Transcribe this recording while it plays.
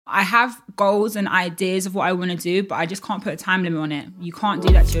I have goals and ideas of what I want to do, but I just can't put a time limit on it. You can't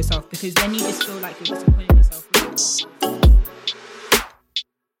do that to yourself because then you just feel like you're disappointing yourself.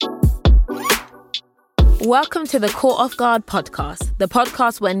 Welcome to the Caught Off Guard podcast, the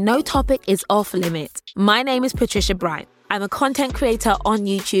podcast where no topic is off limit. My name is Patricia Bright. I'm a content creator on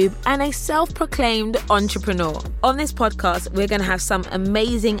YouTube and a self-proclaimed entrepreneur. On this podcast, we're going to have some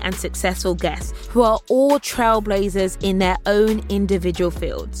amazing and successful guests who are all trailblazers in their own individual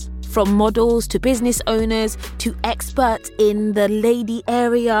fields. From models to business owners to experts in the lady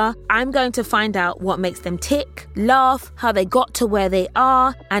area, I'm going to find out what makes them tick, laugh, how they got to where they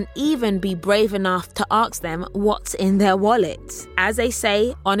are, and even be brave enough to ask them what's in their wallets. As they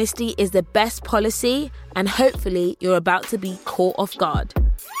say, honesty is the best policy, and hopefully you're about to be caught off guard.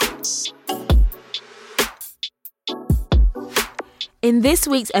 In this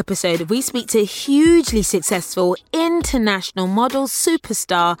week's episode, we speak to hugely successful international model,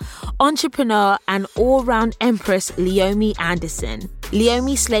 superstar, entrepreneur, and all-round empress Leomie Anderson.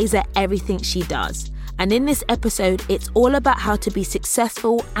 Leomie slays at everything she does. And in this episode, it's all about how to be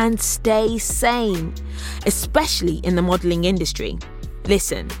successful and stay sane, especially in the modeling industry.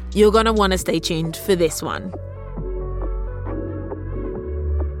 Listen, you're going to want to stay tuned for this one.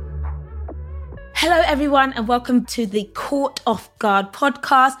 Hello, everyone, and welcome to the Caught Off Guard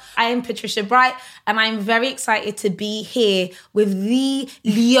podcast. I am Patricia Bright, and I'm very excited to be here with the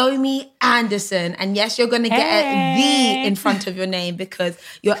Leomie Anderson. And yes, you're going to get a "the" in front of your name because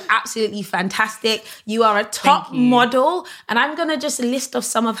you're absolutely fantastic. You are a top model, and I'm going to just list off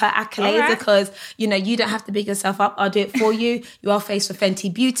some of her accolades because, you know, you don't have to big yourself up. I'll do it for you. You are faced for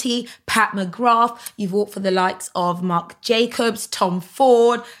Fenty Beauty, Pat McGrath. You've walked for the likes of Marc Jacobs, Tom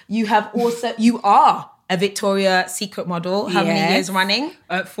Ford. You are a Victoria's Secret model. How many years running?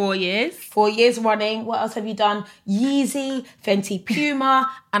 4 years. 4 years running. What else have you done? Yeezy, Fenty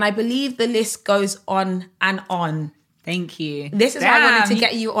Puma, and I believe the list goes on and on. Thank you. This is why I wanted to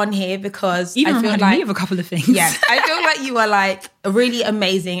get you on here because even I feel like me of a couple of things. Yeah, I feel like you are like really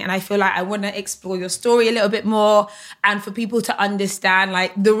amazing, and I feel like I want to explore your story a little bit more and for people to understand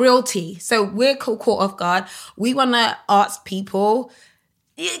like the real tea. So we're caught off guard. We want to ask people.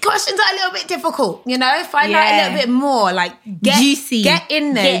 Questions are a little bit difficult, you know? Find out a little bit more, like juicy. Get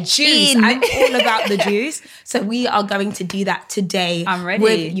in there, Get juice. in. I'm all about the juice. So we are going to do that today. I'm ready.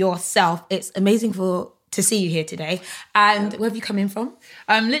 With yourself. It's amazing to see you here today. And where have you come in from?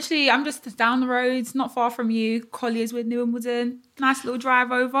 Literally, I'm just down the road, not far from you, Colliers with New Wimbledon. Nice little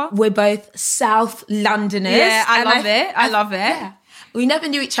drive over. We're both South Londoners. Yeah, I love it. Yeah. We never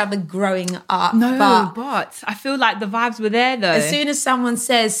knew each other growing up. No, but I feel like the vibes were there though. As soon as someone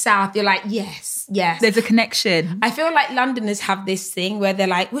says South, you're like, yes. There's a connection. I feel like Londoners have this thing where they're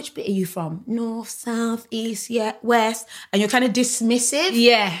like, which bit are you from? North, South, East, West? And you're kind of dismissive.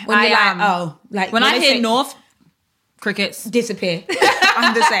 Yeah, when I you're am. Like, oh. Like, when I hear North, crickets. Disappear.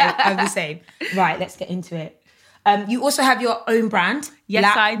 I'm the same. Right, let's get into it. You also have your own brand.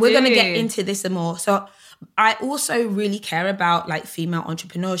 Yes, I do. We're going to get into this some more. So I also really care about like female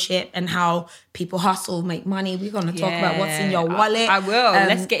entrepreneurship and how people hustle, make money. We're going to talk about what's in your wallet. I will.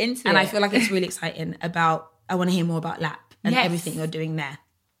 Let's get into it. And I feel like it's really exciting I want to hear more about LAP and everything you're doing there.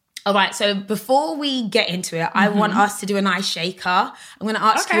 All right, so before we get into it, I want us to do an ice shaker. I'm going to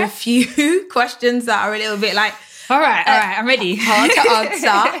ask you a few questions that are a little bit like... All right, I'm ready. Hard to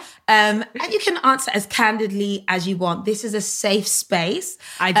answer. And you can answer as candidly as you want. This is a safe space.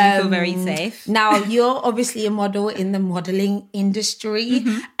 I do feel very safe. Now, you're obviously a model in the modeling industry,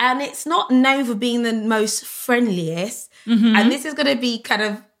 and it's not known for being the most friendliest. And this is going to be kind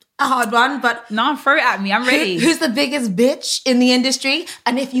of a hard one, but... No, throw it at me. I'm ready. Who's the biggest bitch in the industry?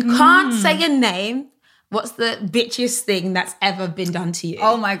 And if you can't say a name... What's the bitchiest thing that's ever been done to you?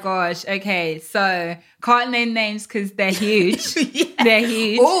 Oh my gosh. Okay. So can't name names because they're huge. They're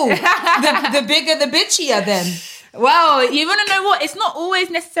huge. Oh, the bigger the bitchier then. Well, you want to know what? It's not always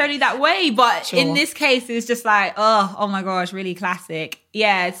necessarily that way, but in this case, it's just like, oh my gosh, really classic.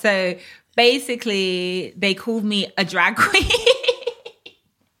 Yeah. So basically they called me a drag queen.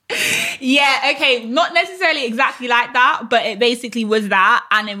 Yeah, okay, not necessarily exactly like that, but it basically was that,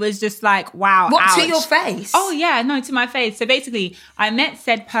 and it was just like, wow, what, ouch. To your face? Oh yeah, no, to my face. So basically, I met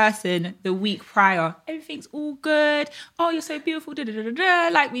said person the week prior. Everything's all good. Oh, you're so beautiful. Da, da, da, da, da.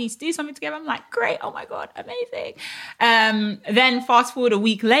 Like, we need to do something together. I'm like, great. Oh my God, amazing. Then fast forward a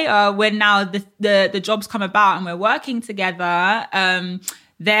week later, when now the jobs come about and we're working together.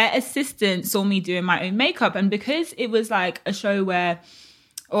 Their assistant saw me doing my own makeup, and because it was like a show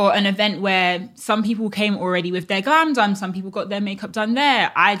or an event where some people came already with their glam done, some people got their makeup done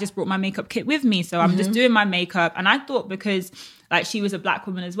there. I just brought my makeup kit with me. So I'm just doing my makeup. And I thought, because like she was a black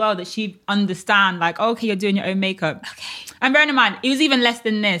woman as well, that she'd understand like, oh, okay, you're doing your own makeup. Okay. And bearing in mind, it was even less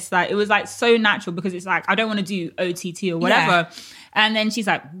than this. Like, it was like so natural because it's like, I don't want to do OTT or whatever. Yeah. And then she's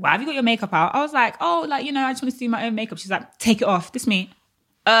like, why have you got your makeup out? I was like, oh, like, you know, I just want to do my own makeup. She's like, take it off. This me.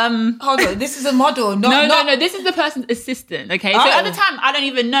 Hold on, this is a model. No. This is the person's assistant. Okay. So at the time, I don't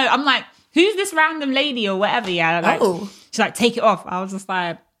even know. I'm like, who's this random lady or whatever? Yeah. Like, she's like, take it off. I was just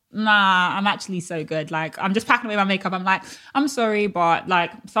like, nah, I'm actually so good. Like, I'm just packing away my makeup. I'm like, I'm sorry, but like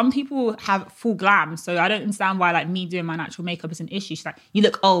some people have full glam. So I don't understand why like me doing my natural makeup is an issue. She's like, you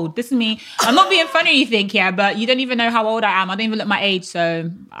look old. This is me. I'm not being funny, you think, yeah, but you don't even know how old I am. I don't even look my age. So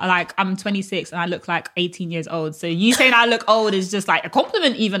like, I'm 26 and I look like 18 years old. So you saying I look old is just like a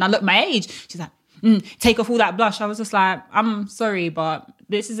compliment even. I look my age. She's like, take off all that blush. I was just like, I'm sorry, but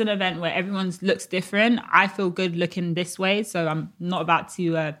this is an event where everyone looks different. I feel good looking this way, so I'm not about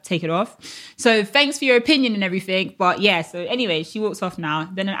to take it off. So thanks for your opinion and everything. But yeah, so anyway, she walks off now.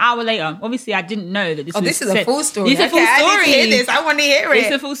 Then an hour later, obviously I didn't know that this was this is a full story. This is a full story. I need to hear this. I want to hear it.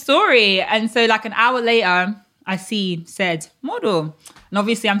 It's a full story. And so like an hour later, I see said model. And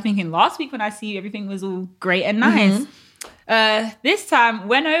obviously I'm thinking last week when I see you, everything was all great and nice. This time,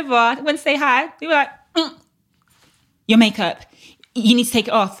 went to say hi. They were like, your makeup. You need to take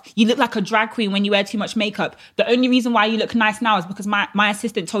it off. You look like a drag queen when you wear too much makeup. The only reason why you look nice now is because my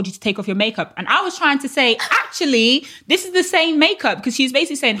assistant told you to take off your makeup. And I was trying to say, actually, this is the same makeup, because she was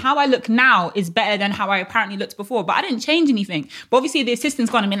basically saying how I look now is better than how I apparently looked before. But I didn't change anything. But obviously the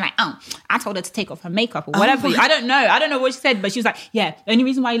assistant's gone and been like, oh, I told her to take off her makeup or whatever. I don't know what she said, but she was like, yeah, the only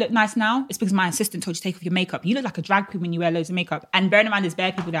reason why you look nice now is because my assistant told you to take off your makeup. You look like a drag queen when you wear loads of makeup. And bearing in mind there's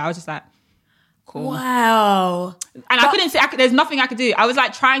bare people there, I was just like, cool. Wow. And I couldn't say, there's nothing I could do. I was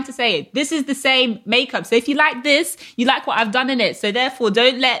like trying to say it. This is the same makeup. So if you like this, you like what I've done in it. So therefore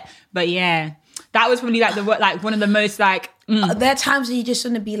but yeah, that was probably like one of the most like, there are times when you just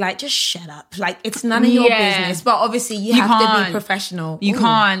want to be like, just shut up. Like, it's none of your business. But obviously you have to be professional. You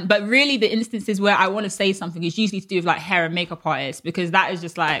can't. But really the instances where I want to say something is usually to do with like hair and makeup artists, because that is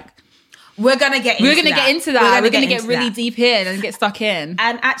just like, We're going to get into that. We're going to get really deep in and get stuck in.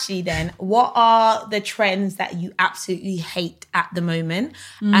 And actually then, what are the trends that you absolutely hate at the moment?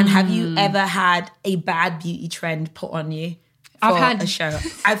 And have you ever had a bad beauty trend put on you for a show?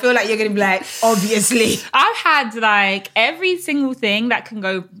 I feel like you're going to be like, obviously. I've had like every single thing that can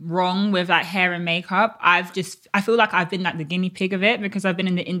go wrong with like hair and makeup. I feel like I've been like the guinea pig of it, because I've been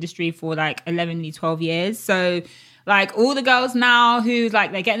in the industry for like 11, 12 years. So like all the girls now who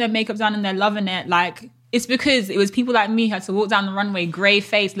like they're getting their makeup done and they're loving it, like it's because it was people like me who had to walk down the runway, grey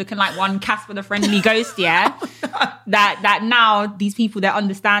face, looking like one Casper the Friendly Ghost, yeah. that now these people, they're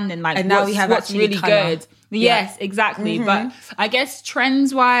understanding like, and now we have what's really colour. Good. Yeah. Yes, exactly. But I guess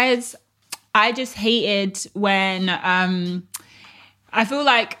trends wise, I just hated when I feel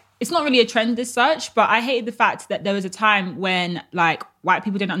like it's not really a trend as such, but I hated the fact that there was a time when like white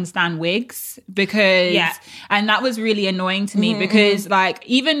people didn't understand wigs, because and that was really annoying to me, because like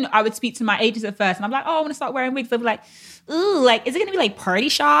even I would speak to my agents at first and I'm like, oh, I want to start wearing wigs. They'll be like, ooh, like, is it gonna be like party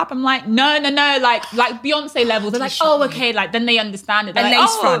shop? I'm like, no, like Beyonce levels. They're like, oh, okay, like then they understand it. They're a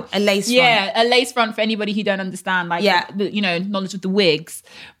lace front. Yeah, a lace front for anybody who don't understand, like, the, you know, knowledge of the wigs.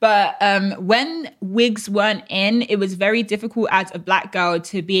 But when wigs weren't in, it was very difficult as a black girl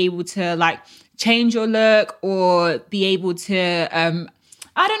to be able to like change your look or be able to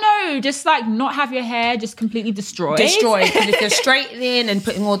I don't know, just like not have your hair just completely destroyed. Because if you're straightening and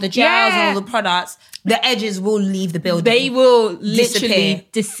putting all the gels and all the products, the edges will leave the building. They will literally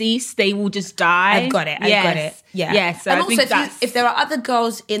decease. They will just die. I've got it. Yeah. Yes. So and I also, think if there are other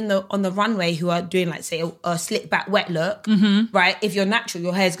girls on the runway who are doing like say a slick back wet look, right? If you're natural,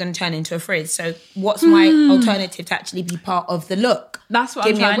 your hair is going to turn into a frizz. So what's my alternative to actually be part of the look? That's what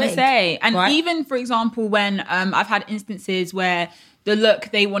I'm trying to say. And even for example, when I've had instances where the look,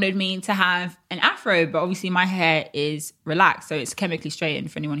 they wanted me to have an afro, but obviously my hair is relaxed, so it's chemically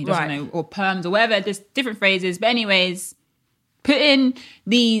straightened for anyone who doesn't know, or perms or whatever. There's different phrases. But anyways, put in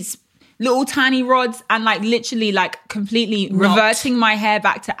these little tiny rods and like literally like completely reverting my hair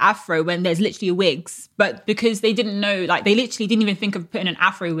back to afro when there's literally wigs. But because they didn't know, like they literally didn't even think of putting an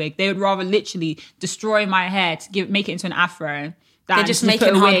afro wig. They would rather literally destroy my hair to make it into an afro. They're just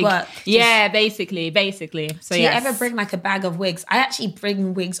making hard work. Yeah, basically. So do you ever bring like a bag of wigs? I actually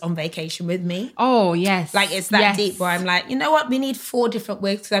bring wigs on vacation with me. Oh, yes. Like it's that deep where I'm like, you know what? We need 4 different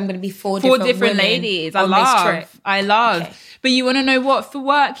wigs because I'm going to be 4 different ladies. I love. Okay. But you want to know what? For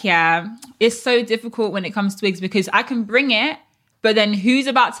work, it's so difficult when it comes to wigs, because I can bring it, but then who's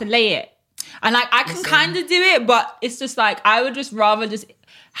about to lay it? And like I can kind of do it, but it's just like I would just rather just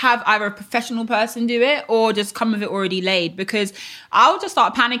have either a professional person do it or just come with it already laid, because I'll just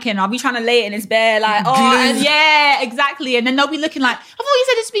start panicking. I'll be trying to lay it in his bed like, yeah, exactly. And then they'll be looking like, I thought you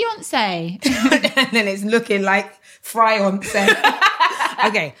said it's Beyonce. And then it's looking like Freyonce.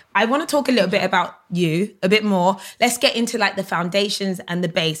 Okay, I want to talk a little bit about you a bit more. Let's get into like the foundations and the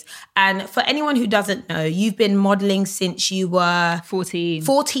base. And for anyone who doesn't know, you've been modeling since you were 14.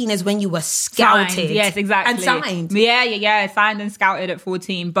 14 is when you were scouted. Signed, yes, exactly. And signed. Yeah. Signed and scouted at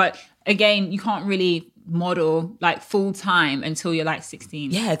 14. But again, you can't really model like full time until you're like 16.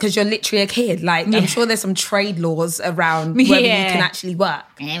 Yeah, because you're literally a kid. Like, I'm sure there's some trade laws around whether you can actually work.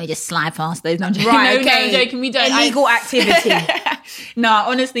 Yeah, we just slide past those. No, I'm joking. Right, No, okay. I'm joking. We don't. Illegal activity. No,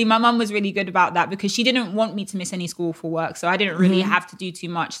 honestly, my mum was really good about that because she didn't want me to miss any school for work. So I didn't really have to do too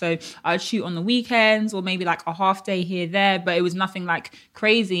much. So I'd shoot on the weekends or maybe like a half day here, there. But it was nothing like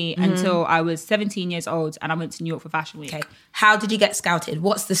crazy until I was 17 years old and I went to New York for Fashion Week. Okay. How did you get scouted?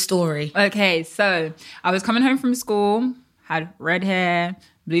 What's the story? Okay, so I was coming home from school, had red hair,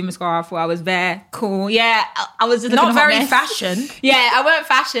 blue mascara, thought I was there, cool. Yeah, I was just not very fashion. Yeah, I weren't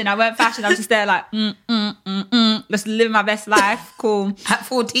fashion. I was just there like, just living my best life, cool. At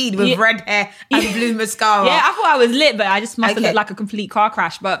 14 with red hair and blue mascara. Yeah, I thought I was lit, but I just must have looked like a complete car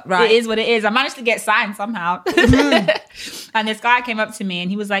crash. But it is what it is. I managed to get signed somehow. And this guy came up to me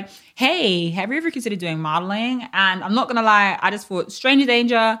and he was like, hey, have you ever considered doing modeling? And I'm not going to lie, I just thought stranger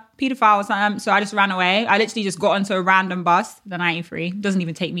danger, pedophile or something. So I just ran away. I literally just got onto a random bus, the 93. Doesn't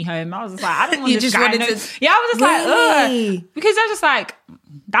even take me home. I was just like, I don't want this guy. Yeah, I was just like, ugh. Because I was just like,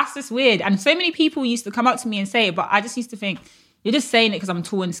 that's just weird. And so many people used to come up to me and say it, but I just used to think, you're just saying it because I'm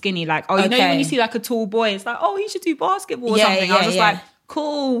tall and skinny. Like, oh, you know when you see like a tall boy, it's like, oh, he should do basketball or something. I was just like,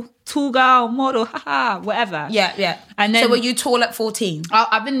 cool, tall girl, model, haha, whatever. Yeah. And then, so were you tall at 14?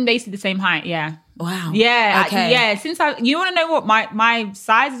 I've been basically the same height, yeah. Wow. Yeah. Okay. Since you want to know what my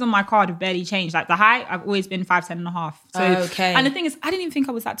sizes on my card have barely changed. Like the height, I've always been 5'10" and a half. So, okay. And the thing is, I didn't even think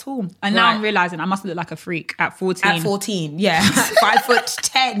I was that tall. And now I'm realizing I must look like a freak at 14. At 14, yeah.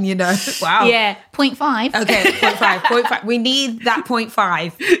 5'10", you know. Wow. Yeah. 0.5. Okay, 0.5. We need that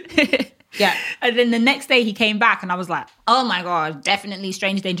 0.5. Yeah. And then the next day he came back and I was like, oh my God, definitely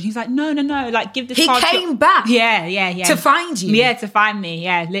strange danger. He's like, no. Like, give this card. He came back? Yeah. To find you? Yeah, to find me.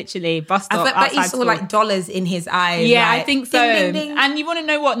 Yeah, literally. Bus stop. I bet he saw like dollars in his eyes. Yeah, like, I think so. Ding, ding, ding. And you want to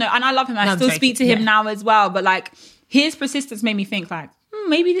know what? No, and I love him. I still speak to him now as well. But like, his persistence made me think like,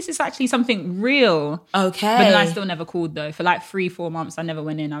 maybe this is actually something real. Okay. But then I still never called though. For like 3-4 months, I never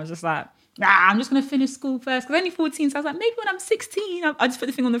went in. I was just like, I'm just going to finish school first. Because I'm only 14, so I was like, maybe when I'm 16. I just put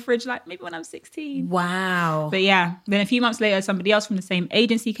the thing on the fridge, like, maybe when I'm 16. Wow. But yeah, then a few months later, somebody else from the same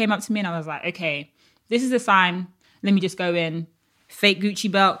agency came up to me and I was like, okay, this is a sign. Let me just go in. Fake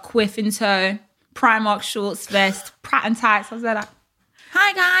Gucci belt, quiff in tow, Primark shorts, vest, Pratt and tights. I was there like,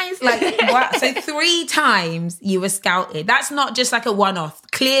 hi guys. Like, wow. So 3 times you were scouted. That's not just like a one-off.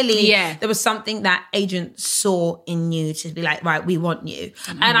 Clearly, there was something that agents saw in you to be like, right, we want you.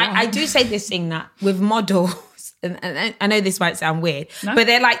 And I do say this thing that with models, and I know this might sound weird, but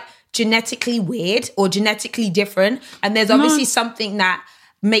they're like genetically weird or genetically different. And there's obviously something that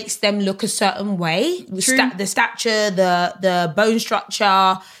makes them look a certain way. The stature, the bone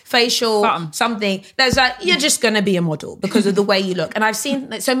structure, facial, something. There's like, you're just going to be a model because of the way you look. And I've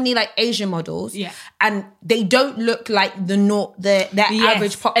seen like, so many like Asian models and they don't look like their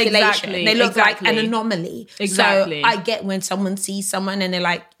average population. Exactly, they look like an anomaly. Exactly. So I get when someone sees someone and they're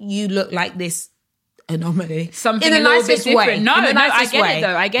like, you look like this anomaly. Something in a the little nicest bit different. way. No, I get it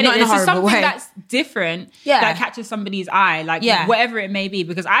though. I get Not it. in a This is horrible something way. that's different that catches somebody's eye, like whatever it may be.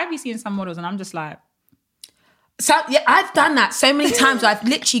 Because I've been seeing some models and I'm just like, so yeah, I've done that so many times. I've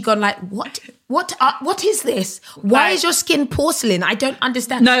literally gone like, what is this? Why is your skin porcelain? I don't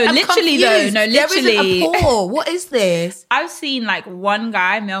understand. No, I'm literally confused. though. No, literally. There isn't a pore. What is this? I've seen like one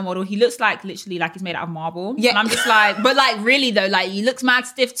guy, male model, he looks like literally like he's made out of marble. Yeah. And I'm just like, but like really though, like he looks mad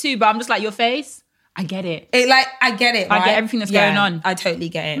stiff too, but I'm just like, your face? I get it. I get it. Right? I get everything that's going on. I totally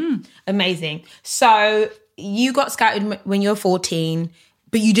get it. Amazing. So you got scouted when you were 14,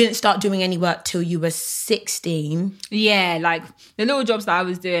 but you didn't start doing any work till you were 16. Yeah, like the little jobs that I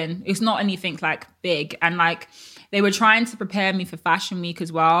was doing, it's not anything like big. And like they were trying to prepare me for Fashion Week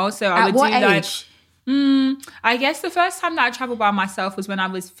as well. So I would what do age? like, I guess the first time that I traveled by myself was when I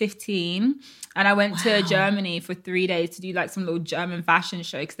was 15. And I went to Germany for 3 days to do like some little German fashion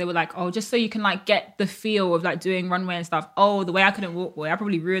show because they were like, oh, just so you can like get the feel of like doing runway and stuff. Oh, the way I couldn't walk, boy, I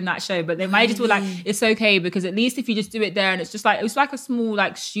probably ruined that show. But then my agents were like, it's okay because at least if you just do it there and it's just like, it was like a small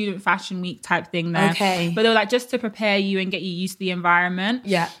like student fashion week type thing there. Okay. But they were like, just to prepare you and get you used to the environment.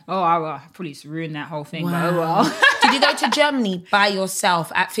 Yeah. Oh, I probably just ruined that whole thing. But oh well. Did you go to Germany by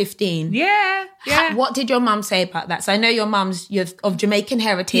yourself at 15? Yeah. What did your mum say about that? So I know your mum's of Jamaican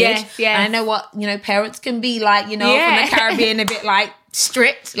heritage. Yes. And I know what, parents can be like, from the Caribbean, a bit like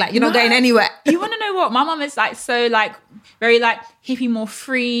strict, like you're not going anywhere. You want to know what? My mum is like so like very like hippie, more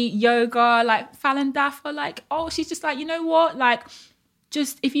free, yoga, like Fallon Daffer, like, she's just like, you know what? Like,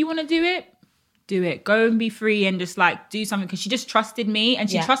 just if you want to do it, do it. Go and be free and just like do something, because she just trusted me, and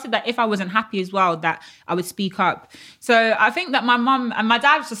she trusted that if I wasn't happy as well, that I would speak up. So I think that my mum and my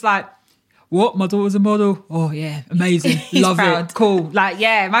dad was just like, what? My daughter's a model? Oh yeah, amazing. Love it. Cool. Like,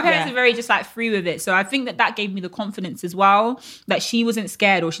 yeah, my parents are very just like free with it. So I think that gave me the confidence as well, that she wasn't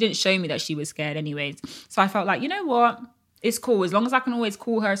scared, or she didn't show me that she was scared anyways. So I felt like, you know what? It's cool. As long as I can always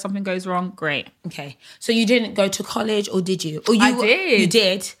call her if something goes wrong, great. Okay. So you didn't go to college, or did you? Or I did. You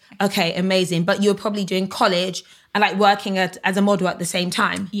did? Okay, amazing. But you were probably doing college and like working as a model at the same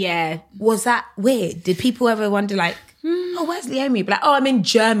time. Yeah. Was that weird? Did people ever wonder like, where's Leomie? But like, I'm in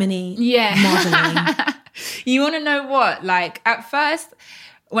Germany modeling. You want to know what? Like at first,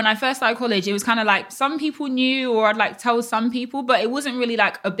 when I first started college, it was kind of like some people knew, or I'd like tell some people, but it wasn't really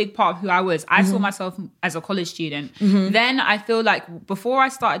like a big part of who I was. I saw myself as a college student. Then I feel like before I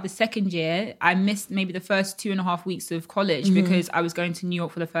started the second year, I missed maybe the first 2.5 weeks of college because I was going to New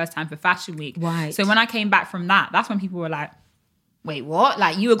York for the first time for Fashion Week. Right. So when I came back from that's when people were like, wait, what?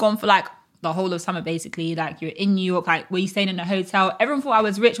 Like you were gone for like the whole of summer, basically. Like you're in New York, like were you staying in a hotel? Everyone thought I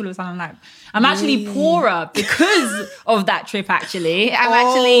was rich all of a sudden. I'm like, I'm actually poorer because of that trip, actually. I'm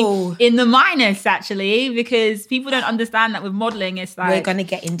actually in the minus, actually, because people don't understand that with modeling, it's like... We're going to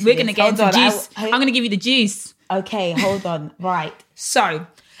get into juice. I'm going to give you the juice. Okay, hold on. Right. So,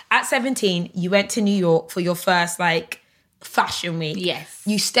 at 17, you went to New York for your first, like, Fashion Week. Yes.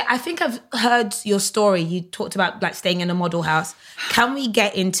 I think I've heard your story. You talked about like staying in a model house. Can we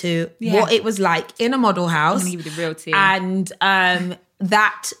get into what it was like in a model house? I'm gonna give you the real tea. And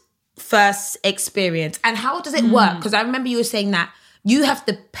that first experience. And how does it work? Because I remember you were saying that you have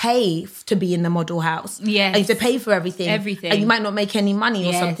to pay to be in the model house. Yes. And you have to pay for everything. And you might not make any money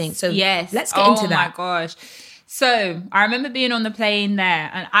or something. So let's get into that. Oh my gosh. So I remember being on the plane there,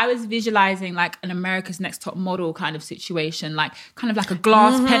 and I was visualizing like an America's Next Top Model kind of situation, like kind of like a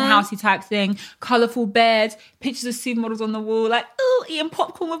glass penthousey type thing, colourful beds, pictures of supermodels on the wall, like, ooh, eating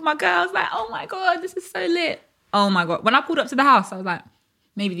popcorn with my girls, like, oh my God, this is so lit. Oh my God. When I pulled up to the house, I was like,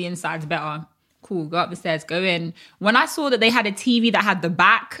 maybe the inside's better. Cool, go up the stairs, go in. When I saw that they had a TV that had the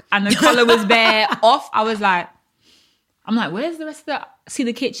back and the colour was bare off, I was like, where's the rest of the... See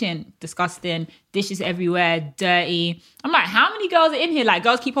the kitchen, disgusting, dishes everywhere, dirty. I'm like, how many girls are in here? Like,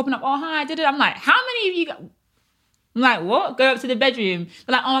 girls keep popping up, oh, hi, I did it. I'm like, how many of you... I'm like, what? Go up to the bedroom.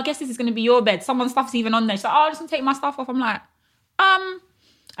 They're like, oh, I guess this is going to be your bed. Someone's stuff's even on there. She's like, oh, I'm just going to take my stuff off. I'm like,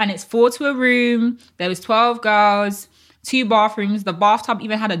 And it's 4 to a room. There was 12 girls, 2 bathrooms. The bathtub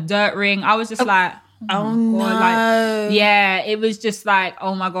even had a dirt ring. I was just like... Oh no. Like, yeah, it was just like,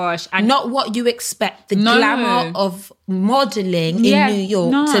 oh my gosh. And not what you expect the glamour of modelling in New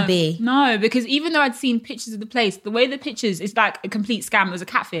York to be. No, because even though I'd seen pictures of the place, the way the pictures, it's like a complete scam. It was a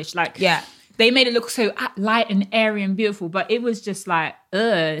catfish. Like, they made it look so light and airy and beautiful, but it was just like,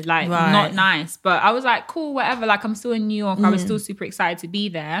 not nice. But I was like, cool, whatever. Like, I'm still in New York. I was still super excited to be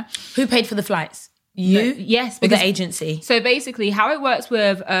there. Who paid for the flights? You? Yes. Or the agency? So basically, how it works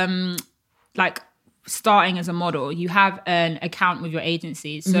with, like, starting as a model, you have an account with your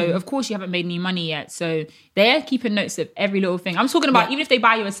agency. So of course you haven't made any money yet. So they're keeping notes of every little thing. I'm talking about even if they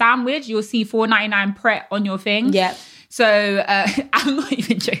buy you a sandwich, you'll see $4.99 Pret on your thing. Yeah. So I'm not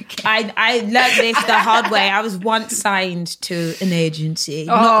even joking. I learned this the hard way. I was once signed to an agency.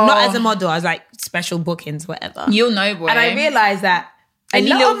 Not as a model. I was like special bookings, whatever. You'll know, boy. And I realised that a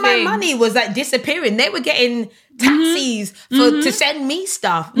lot of my money was like disappearing. They were getting taxis to send me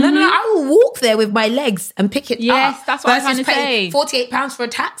stuff. No, I will walk there with my legs and pick it up. Yes, that's what I'm trying to say. £48 for a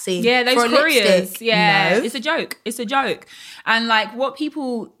taxi. Yeah, those couriers. Yeah, no. It's a joke. And like what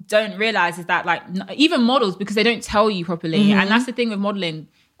people don't realise is that like even models, because they don't tell you properly. And that's the thing with modelling.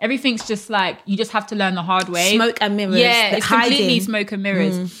 Everything's just like, you just have to learn the hard way. Smoke and mirrors. Yeah, it's completely smoke and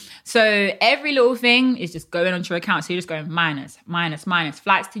mirrors. So every little thing is just going onto your account. So you're just going minus.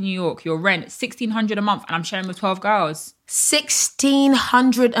 Flights to New York, your rent, $1,600 a month. And I'm sharing with 12 girls.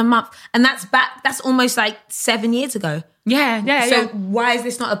 $1,600 a month. And that's almost like 7 years ago. Yeah. So why is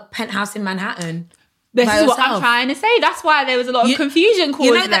this not a penthouse in Manhattan? This is what I'm trying to say. That's why there was a lot of confusion caused.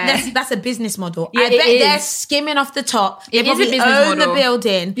 You know that's a business model. Yeah, I bet they're skimming off the top. They probably is a business own model. The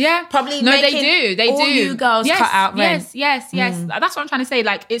building. Yeah, probably. No, they do. They all do. You girls cut out rent. Yes. That's what I'm trying to say.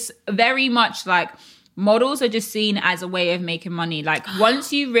 Like it's very much like models are just seen as a way of making money. Like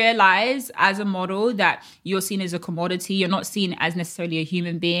once you realize as a model that you're seen as a commodity, you're not seen as necessarily a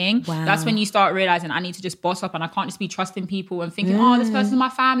human being. Wow. That's when you start realizing I need to just boss up and I can't just be trusting people and thinking, this person's my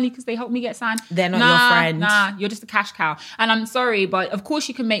family because they helped me get signed. They're not your friend. Nah, you're just a cash cow. And I'm sorry, but of course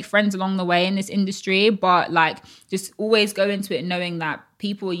you can make friends along the way in this industry, but like just always go into it knowing that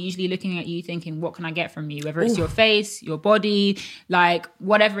people are usually looking at you thinking, what can I get from you? Whether it's your face, your body, like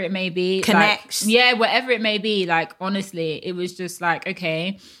whatever it may be. Connects. Like, whatever it may be. Like, honestly, it was just like,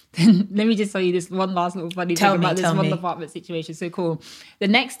 okay, then let me just tell you this one last little funny thing about this one apartment situation. So cool. The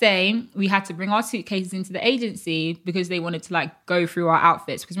next day, we had to bring our suitcases into the agency because they wanted to like go through our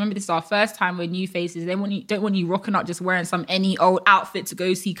outfits. Because remember, this is our first time with new faces. They don't want you rocking up just wearing any old outfit to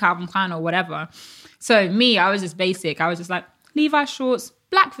go see Calvin Klein or whatever. So me, I was just basic. I was just like, Levi shorts,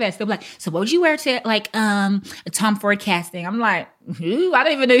 black vest. They were like, so what would you wear to like a Tom Ford casting? I'm like, who? I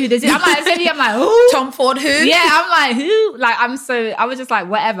don't even know who this is. I'm like, who? Tom Ford who? Yeah, I'm like, who? Like, I was just like,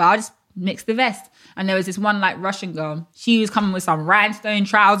 whatever. I'll just mix the vest. And there was this one like Russian girl. She was coming with some rhinestone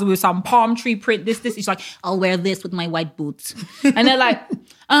trousers with some palm tree print, this. She's like, I'll wear this with my white boots. And they're like,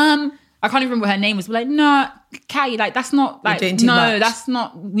 I can't even remember what her name was. We're like, no, Callie, like that's not like no, much. That's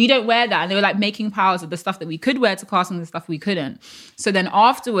not. We don't wear that. And they were like making piles of the stuff that we could wear to casting and the stuff we couldn't. So then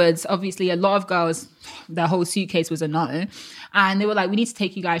afterwards, obviously, a lot of girls, their whole suitcase was a no, and they were like, we need to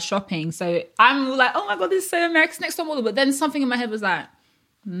take you guys shopping. So I'm like, oh my god, this is so America's Next Top Model. But then something in my head was like,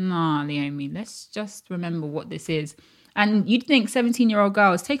 nah, Leomie, let's just remember what this is. And you'd think 17-year-old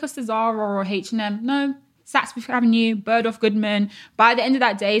girls take us to Zara or H&M. No. Saks Fifth Avenue, Bergdorf Goodman. By the end of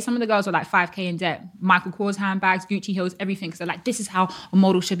that day, some of the girls were like 5K in debt. Michael Kors handbags, Gucci heels, everything. Because they're like, this is how a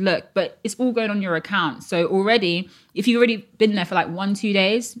model should look. But it's all going on your account. So already, if you've already been there for like 1-2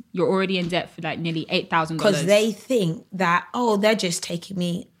 days, you're already in debt for like nearly $8,000. Because they think that, they're just taking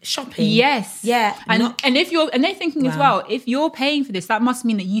me shopping. Yes. Yeah. And they're thinking as well, if you're paying for this, that must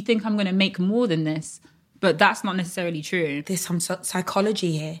mean that you think I'm going to make more than this. But that's not necessarily true. There's some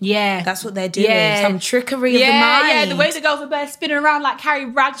psychology here. Yeah. That's what they're doing. Yeah. Some trickery of the mind. Yeah, the way the girls are there spinning around like Carrie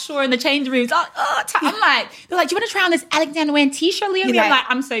Bradshaw in the change rooms. I'm like, they're like, do you want to try on this Alexander Wang t-shirt, Leomie? I'm like,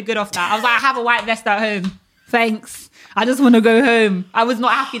 I'm so good off that. I was like, I have a white vest at home. Thanks. I just want to go home. I was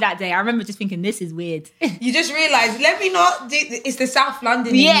not happy that day. I remember just thinking, this is weird. You just realised, let me not do... It's the South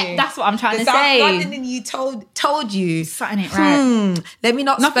London in you. Yeah, that's what I'm trying to say. The South London in you told you. Something ain't right. Let me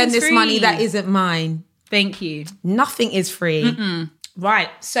not spend this money that isn't mine. Thank you. Nothing is free. Mm-mm. Right.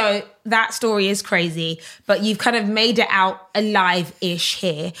 So that story is crazy, but you've kind of made it out alive-ish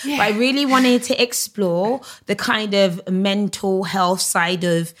here. Yeah. But I really wanted to explore the kind of mental health side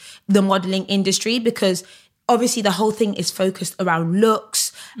of the modeling industry, because obviously the whole thing is focused around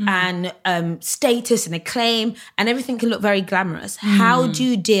looks and status and acclaim, and everything can look very glamorous. How do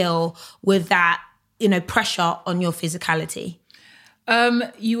you deal with that, pressure on your physicality?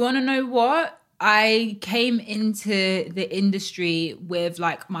 You want to know what? I came into the industry with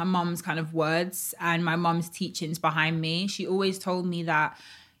like my mum's kind of words and my mum's teachings behind me. She always told me that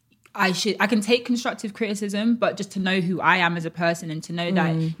I can take constructive criticism, but just to know who I am as a person and to know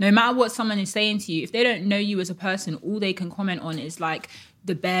that no matter what someone is saying to you, if they don't know you as a person, all they can comment on is like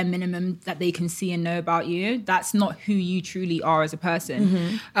the bare minimum that they can see and know about you. That's not who you truly are as a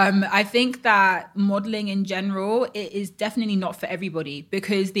person. I think that modeling in general, it is definitely not for everybody,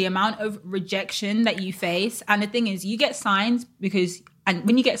 because the amount of rejection that you face, and the thing is, you get signed because... And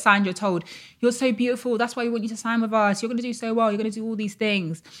when you get signed, you're told, you're so beautiful, that's why we want you to sign with us, you're going to do so well, you're going to do all these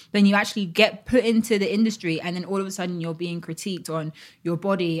things. Then you actually get put into the industry, and then all of a sudden you're being critiqued on your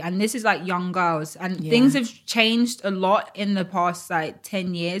body. And this is like young girls. And things have changed a lot in the past like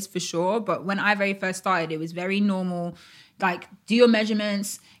 10 years for sure. But when I very first started, it was very normal. Like, do your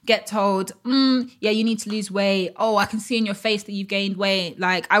measurements, get told, yeah, you need to lose weight. Oh, I can see in your face that you've gained weight.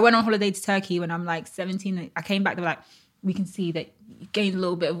 Like, I went on holiday to Turkey when I'm like 17. I came back, they were like, we can see that you gained a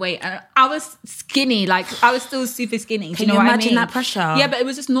little bit of weight. And I was skinny, like I was still super skinny. Can you imagine that pressure? Yeah, but it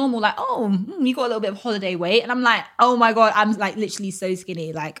was just normal, like, you got a little bit of holiday weight. And I'm like, oh my God, I'm like literally so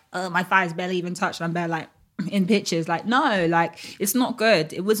skinny. Like, my thighs barely even touched. I'm bare like in pictures. Like, no, like it's not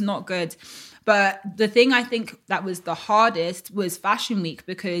good. It was not good. But the thing I think that was the hardest was Fashion Week,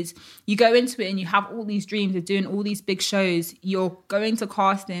 because you go into it and you have all these dreams of doing all these big shows. You're going to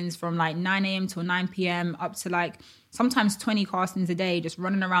castings from like 9 a.m. till 9 p.m. up to like sometimes 20 castings a day, just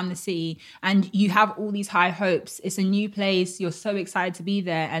running around the city. And you have all these high hopes. It's a new place. You're so excited to be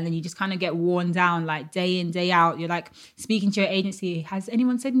there. And then you just kind of get worn down like day in, day out. You're like speaking to your agency. Has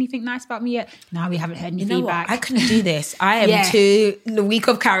anyone said anything nice about me yet? No, we haven't heard any feedback. I couldn't do this. I am too the weak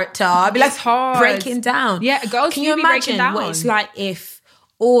of character. I'd be like hard. Breaking down. Yeah, girls can you imagine what it's like if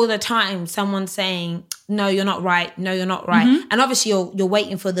all the time someone saying, no, you're not right. No, you're not right. Mm-hmm. And obviously you're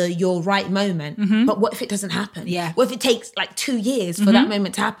waiting for the you're right moment. Mm-hmm. But what if it doesn't happen? Yeah. What if it takes like 2 years for Mm-hmm. that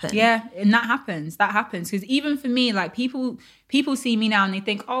moment to happen? Yeah, and that happens. Because even for me, like people see me now and they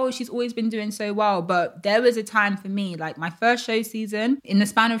think, oh, she's always been doing so well. But there was a time for me, like my first show season, in the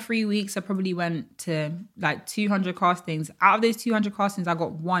span of 3 weeks, I probably went to like 200 castings. Out of those 200 castings, I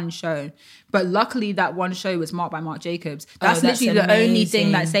got one show. But luckily that one show was marked by Marc Jacobs. That's literally the only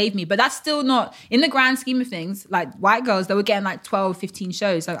thing that saved me. But that's still not, in the grand scheme of things, like white girls, they were getting like 12, 15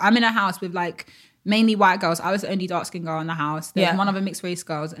 shows. So I'm in a house with like mainly white girls. I was the only dark-skinned girl in the house. There was one other mixed race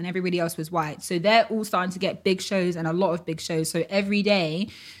girls and everybody else was white. So they're all starting to get big shows and a lot of big shows. So every day,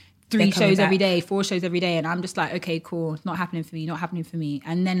 3 shows every day, 4 shows every day. And I'm just like, okay, cool. Not happening for me.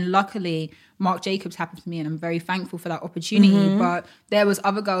 And then luckily, Marc Jacobs happened for me and I'm very thankful for that opportunity. Mm-hmm. But there was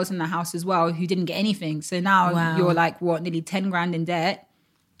other girls in the house as well who didn't get anything. So now you're like, nearly 10 grand in debt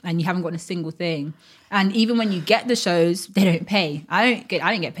and you haven't gotten a single thing. And even when you get the shows, they don't pay. I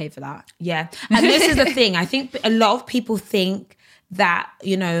didn't get paid for that. Yeah. And this is the thing. I think a lot of people think that,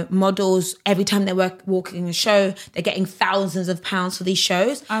 you know, models, every time they're walking a show, they're getting thousands of pounds for these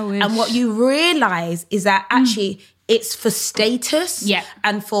shows. I wish. And what you realise is that actually it's for status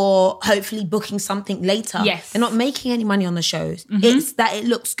and for hopefully booking something later. Yes. They're not making any money on the shows. Mm-hmm. It's that it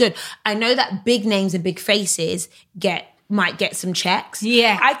looks good. I know that big names and big faces might get some checks.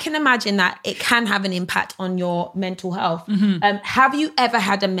 Yeah. I can imagine that it can have an impact on your mental health. Mm-hmm. Have you ever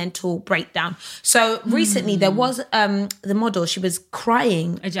had a mental breakdown? So recently there was the model, she was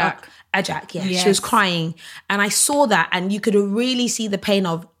crying. Ajak, yeah. Yes. She was crying. And I saw that and you could really see the pain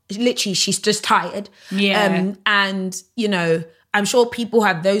of, literally, she's just tired. Yeah. And, you know, I'm sure people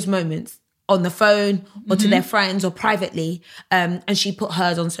have those moments on the phone or to their friends or privately, and she put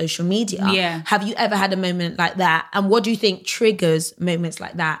hers on social media. Yeah. Have you ever had a moment like that? And what do you think triggers moments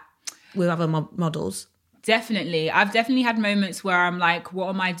like that with other models? Definitely. I've definitely had moments where I'm like, what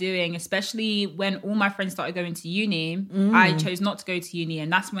am I doing? Especially when all my friends started going to uni, I chose not to go to uni.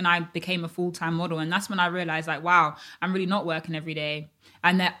 And that's when I became a full-time model. And that's when I realized like, wow, I'm really not working every day.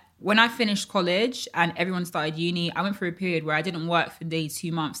 And that when I finished college and everyone started uni, I went through a period where I didn't work for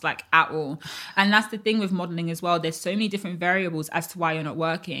 2 months, like at all. And that's the thing with modeling as well. There's so many different variables as to why you're not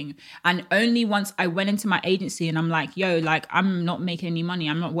working. And only once I went into my agency and I'm like, yo, like I'm not making any money.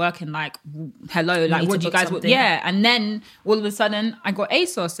 I'm not working. Like, hello, like what do you guys want? Yeah. And then all of a sudden I got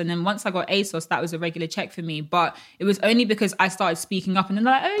ASOS. And then once I got ASOS, that was a regular check for me. But it was only because I started speaking up and then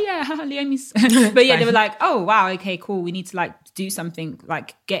they're like, oh yeah, Leomie's. But yeah, they were like, oh wow, okay, cool. We need to like do something,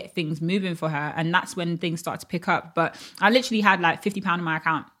 like get things moving for her. And that's when things start to pick up. But I literally had like £50 in my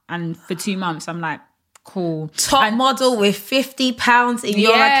account. And for 2 months, I'm like, cool. Top model with £50 in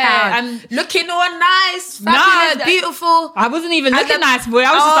your account. And looking all nice, fabulous, beautiful. I wasn't even looking nice, boy.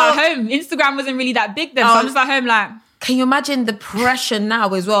 I was just at home. Instagram wasn't really that big then. So I'm just at home like... Can you imagine the pressure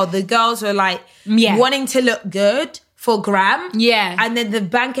now as well? The girls were like wanting to look good for gram. Yeah. And then the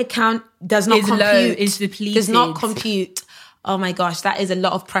bank account does not compute. Low, is depleted. Does not compute. Oh my gosh, that is a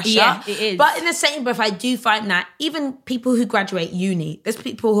lot of pressure. Yeah, it is. But in the same breath, I do find that even people who graduate uni, there's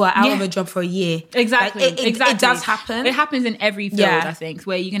people who are out of a job for a year. Exactly. Like it does happen. It happens in every field, I think,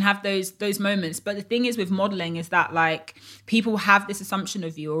 where you can have those moments. But the thing is with modeling is that like people have this assumption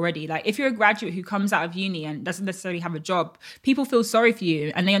of you already. Like if you're a graduate who comes out of uni and doesn't necessarily have a job, people feel sorry for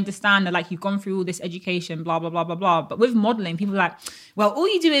you and they understand that like you've gone through all this education, blah, blah, blah, blah, blah. But with modeling, people are like, well, all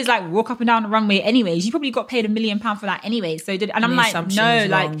you do is like walk up and down the runway anyways. You probably got paid £1 million for that anyways. So and I'm like, no,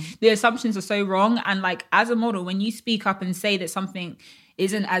 like the assumptions are so wrong. And like as a model, when you speak up and say that something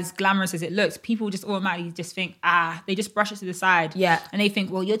isn't as glamorous as it looks, people just automatically just think, they just brush it to the side. Yeah. And they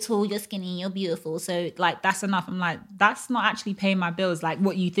think, well, you're tall, you're skinny, you're beautiful. So like, that's enough. I'm like, that's not actually paying my bills like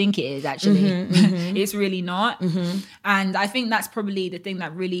what you think it is actually. It's really not. And I think that's probably the thing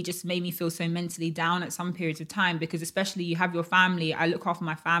that really just made me feel so mentally down at some periods of time, because especially you have your family. I look after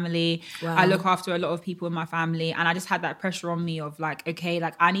my family. Wow. I look after a lot of people in my family. And I just had that pressure on me of like, okay,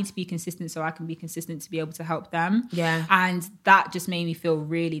 like I need to be consistent so I can be consistent to be able to help them. Yeah. And that just made me feel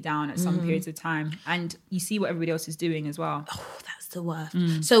really down at some periods of time. And you see what everybody else is doing as well. Oh, that's the worst.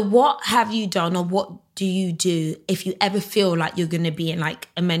 So what have you done or what do you do if you ever feel like you're going to be in like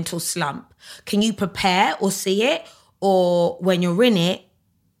a mental slump? Can you prepare or see it? Or when you're in it,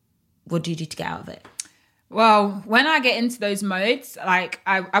 what do you do to get out of it? Well, when I get into those modes, like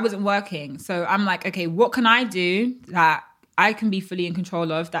I wasn't working. So I'm like, okay, what can I do that I can be fully in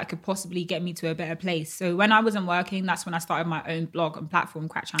control of that could possibly get me to a better place? So when I wasn't working, that's when I started my own blog and platform,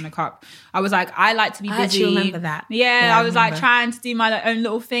 Crack China Cup. I was like, I like to be busy. I actually remember that. Yeah, I was like trying to do my own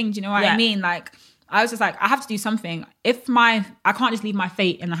little thing. Do you know what I mean? Like, I was just like, I have to do something. I can't just leave my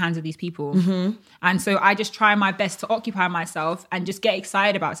fate in the hands of these people. And so I just try my best to occupy myself and just get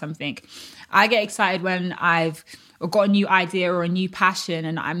excited about something. I get excited when I've got a new idea or a new passion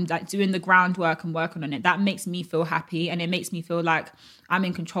and I'm like doing the groundwork and working on it. That makes me feel happy and it makes me feel like I'm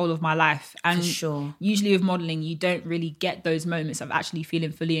in control of my life. And usually with modeling, you don't really get those moments of actually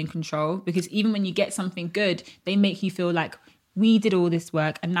feeling fully in control, because even when you get something good, they make you feel like, we did all this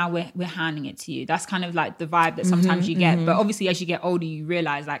work and now we're handing it to you. That's kind of like the vibe that sometimes you get. But obviously as you get older, you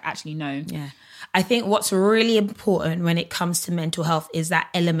realize like, actually, no. Yeah. I think what's really important when it comes to mental health is that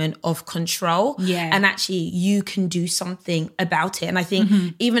element of control. Yeah. And actually you can do something about it. And I think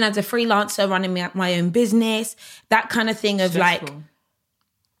even as a freelancer running my own business, that kind of thing of like,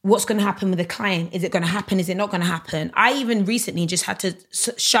 what's going to happen with a client? Is it going to happen? Is it not going to happen? I even recently just had to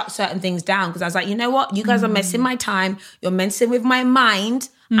shut certain things down because I was like, you know what? You guys are messing my time. You're messing with my mind.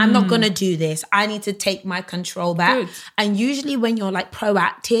 I'm not going to do this. I need to take my control back. Good. And usually when you're like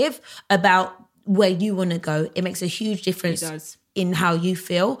proactive about where you want to go, it makes a huge difference in how you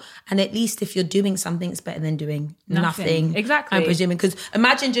feel. And at least if you're doing something, it's better than doing nothing. Exactly. I'm presuming. Because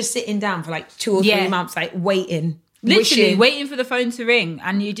imagine just sitting down for like 2 or 3 months, like waiting. Literally waiting for the phone to ring,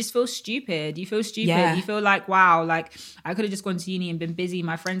 and you just feel stupid. You feel stupid. Yeah. You feel like, wow, like I could have just gone to uni and been busy.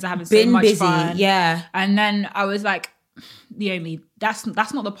 My friends are having so much fun. Yeah. And then I was like, Leomie, that's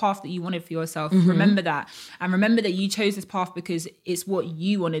not the path that you wanted for yourself. Remember that. And remember that you chose this path because it's what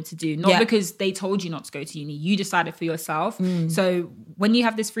you wanted to do, not because they told you not to go to uni. You decided for yourself. So when you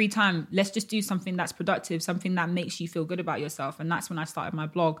have this free time, let's just do something that's productive, something that makes you feel good about yourself. And that's when I started my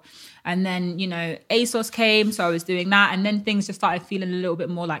blog. And then, ASOS came, so I was doing that. And then things just started feeling a little bit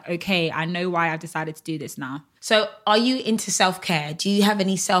more like, okay, I know why I've decided to do this now. So are you into self-care? Do you have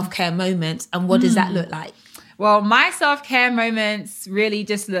any self-care moments? And what does that look like? Well, my self-care moments really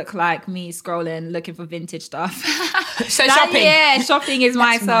just look like me scrolling, looking for vintage stuff. So shopping. Yeah, shopping is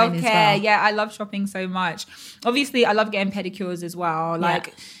my self-care. Well. Yeah, I love shopping so much. Obviously, I love getting pedicures as well.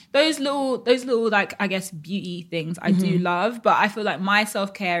 Like those little like, I guess, beauty things I do love. But I feel like my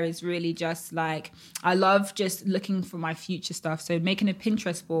self-care is really just like, I love just looking for my future stuff. So making a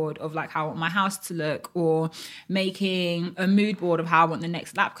Pinterest board of like how I want my house to look, or making a mood board of how I want the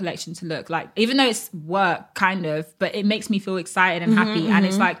next lap collection to look. Like, even though it's work kind of, but it makes me feel excited and happy. And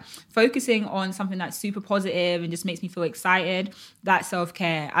it's like focusing on something that's super positive and just makes me feel excited. That's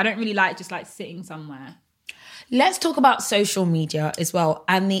self-care. I don't really like just like sitting somewhere. Let's talk about social media as well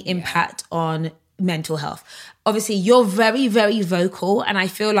and the impact on mental health. Obviously, you're very, very vocal, and I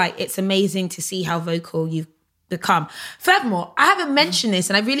feel like it's amazing to see how vocal you've become. Furthermore, I haven't mentioned this,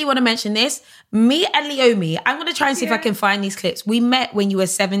 and I really want to mention this. Me and Leomie, I'm going to try and see if I can find these clips. We met when you were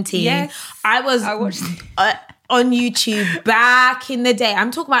 17. Yes, I watched on YouTube back in the day.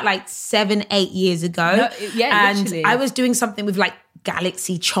 I'm talking about like 7-8 years ago. Literally. I was doing something with like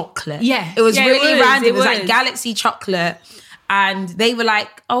Galaxy chocolate. Yeah. It was really random. It was like Galaxy chocolate. And they were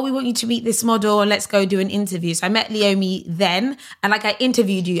like, oh, we want you to meet this model and let's go do an interview. So I met Leomie then. And like I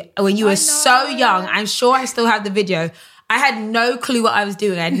interviewed you when you were so young. I'm sure I still have the video. I had no clue what I was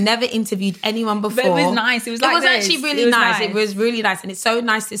doing. I had never interviewed anyone before. But it was nice. It was actually really nice. It was really nice. And it's so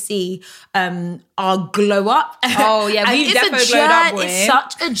nice to see our glow up. Oh, yeah. We've definitely glowed up, boy. It's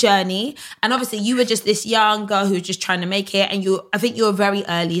such a journey. And obviously you were just this young girl who was just trying to make it. And I think you were very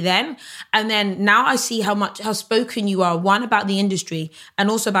early then. And then now I see how spoken you are, one, about the industry and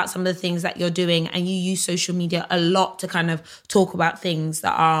also about some of the things that you're doing. And you use social media a lot to kind of talk about things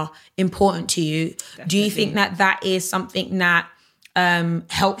that are important to you. Definitely. Do you think that is something that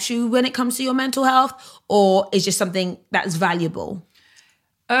helps you when it comes to your mental health, or is just something that's valuable?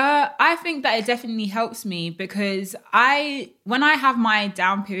 I think that it definitely helps me, because when I have my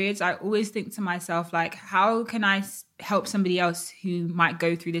down periods, I always think to myself, like, how can I help somebody else who might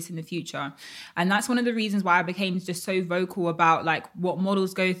go through this in the future? And that's one of the reasons why I became just so vocal about like what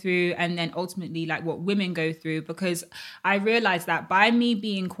models go through, and then ultimately like what women go through, because I realized that by me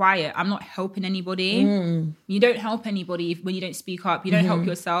being quiet, I'm not helping anybody. You don't help anybody when you don't speak up. You don't help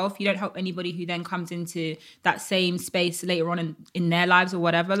yourself. You don't help anybody who then comes into that same space later on in their lives or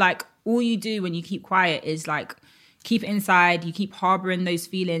whatever. Like, all you do when you keep quiet is like keep it inside. You keep harboring those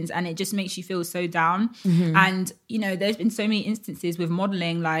feelings, and it just makes you feel so down. And there's been so many instances with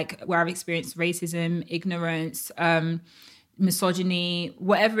modeling, like where I've experienced racism, ignorance, misogyny,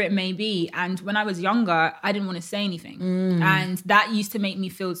 whatever it may be. And when I was younger, I didn't want to say anything. And that used to make me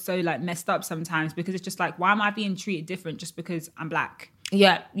feel so like messed up sometimes, because it's just like, why am I being treated different just because I'm black?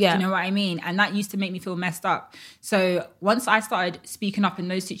 Yeah. Do you know what I mean? And that used to make me feel messed up. So once I started speaking up in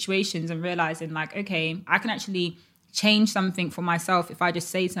those situations and realizing like, okay, I can actually change something for myself if I just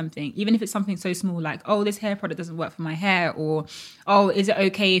say something, even if it's something so small like, oh, this hair product doesn't work for my hair, or, oh, is it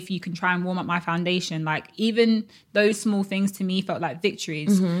okay if you can try and warm up my foundation? Like, even those small things to me felt like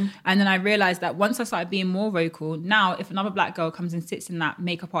victories. And then I realized that once I started being more vocal, now if another black girl comes and sits in that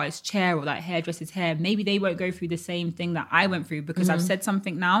makeup artist's chair or that hairdresser's hair, maybe they won't go through the same thing that I went through because I've said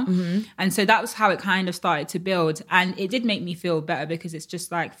something now. And so that was how it kind of started to build. And it did make me feel better because it's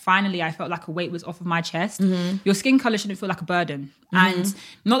just like, finally, I felt like a weight was off of my chest. Your skin color shouldn't feel like a burden. And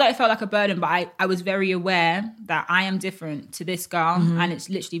not that it felt like a burden, but I was very aware that I am different to this girl. And it's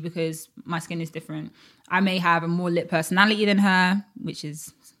literally because my skin is different. I may have a more lit personality than her, which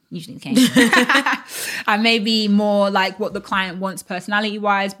is usually the case. I may be more like what the client wants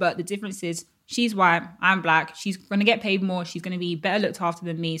personality-wise, but the difference is she's white, I'm black. She's going to get paid more. She's going to be better looked after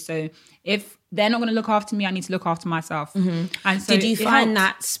than me. So if they're not going to look after me, I need to look after myself. And so did you find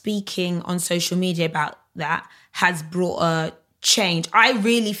that speaking on social media about that has brought a change? I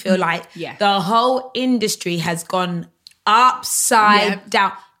really feel like the whole industry has gone upside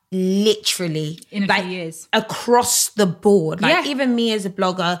down. Literally in a few years across the board. Like even me as a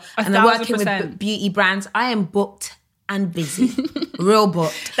blogger and I'm working with beauty brands, I am booked and busy. Real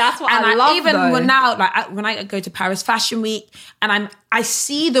booked. That's what I love. Even when I go to Paris Fashion Week and I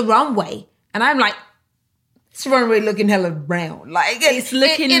see the runway and I'm like, this runway looking hella brown. Like it's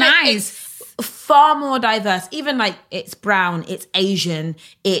looking nice. It's far more diverse. Even like it's brown, it's Asian,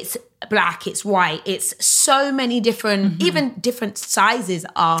 it's black, it's white. It's so many different, even different sizes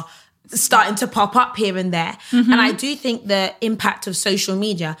are starting to pop up here and there. And I do think the impact of social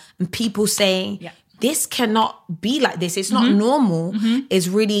media and people saying, this cannot be like this, it's not normal, is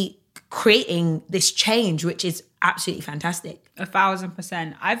really creating this change, which is absolutely fantastic.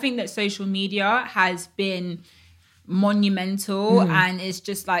 1,000%. I think that social media has been monumental and it's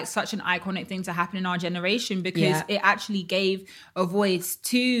just like such an iconic thing to happen in our generation because it actually gave a voice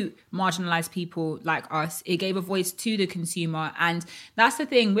to marginalized people like us. It gave a voice to the consumer. And that's the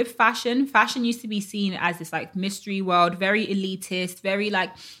thing with fashion used to be seen as this like mystery world, very elitist, very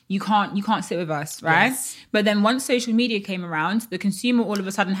like you can't sit with us, right? But then once social media came around, the consumer all of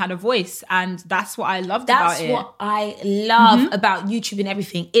a sudden had a voice, and that's what I loved about it. That's what I love about YouTube and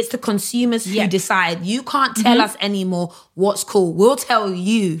everything. It's the consumers who decide. You can't tell us anymore what's cool. We'll tell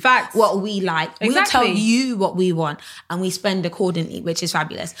you what we like. We'll tell you what we want, and we spend accordingly, which is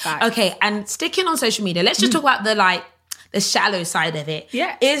fabulous. Okay, and sticking on social media, let's just talk about the shallow side of it.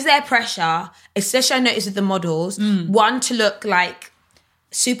 Is there pressure, especially I noticed with the models, one to look like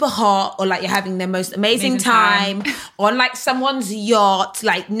super hot or like you're having the most amazing time on like someone's yacht,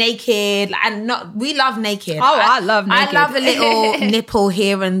 like naked, and we love naked. I love naked. I love a little nipple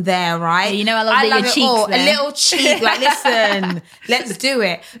here and there, right? You know, I love your cheeks there. A little cheek, like listen, let's do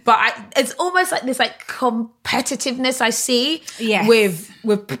it. But it's almost like this like competitiveness I see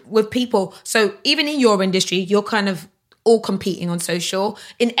with people. So even in your industry, you're kind of all competing on social.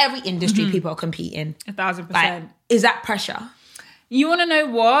 In every industry, people are competing. 1,000%. Like, is that pressure? You want to know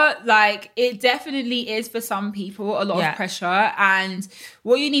what? Like, it definitely is for some people a lot of pressure. And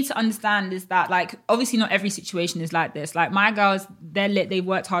what you need to understand is that, like, obviously not every situation is like this. Like, my girls, they're lit. They've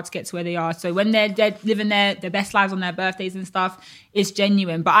worked hard to get to where they are. So when they're living their best lives on their birthdays and stuff, it's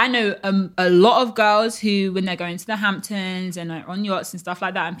genuine. But I know a lot of girls who, when they're going to the Hamptons and are on yachts and stuff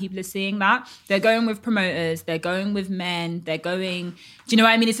like that, and people are seeing that, they're going with promoters, they're going with men, they're going... Do you know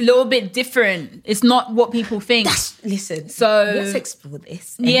what I mean? It's a little bit different. It's not what people think. Listen, so let's explore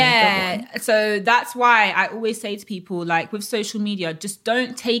this. So that's why I always say to people, like, with social media, just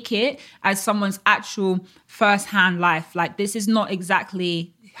don't take it as someone's actual first-hand life. Like, this is not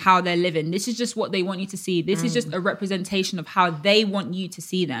exactly how they're living. This is just what they want you to see. This is just a representation of how they want you to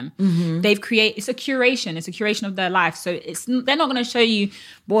see them. They've created, it's a curation of their life. So they're not going to show you,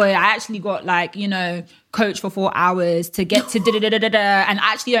 boy, I actually got like, you know, coach for 4 hours to get to and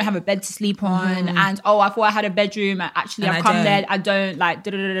I actually don't have a bed to sleep on, and I thought I had a bedroom, actually I've come there, I don't, like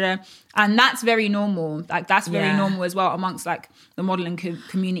and that's very normal. Like, that's very normal as well amongst like the modeling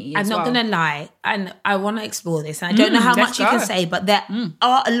community as well. I'm not gonna lie, and I want to explore this, and I don't know how much you can say, but there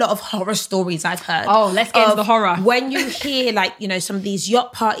are a lot of horror stories I've heard. Oh, let's get into the horror. When you hear, like, you know, some of these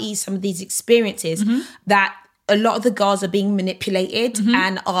yacht parties, some of these experiences, that a lot of the girls are being manipulated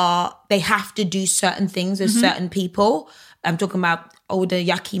and they have to do certain things with certain people. I'm talking about older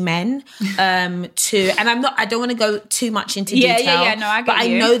yucky men and I don't want to go too much into detail. No, I get but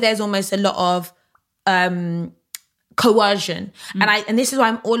you. I know there's almost a lot of coercion, and this is why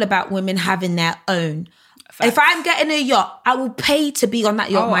I'm all about women having their own If I'm getting a yacht, I will pay to be on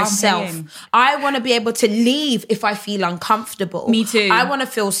that yacht myself. I want to be able to leave if I feel uncomfortable. Me too. I want to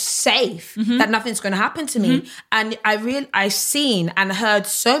feel safe that nothing's going to happen to me. And I've seen and heard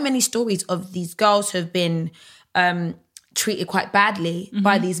so many stories of these girls who have been treated quite badly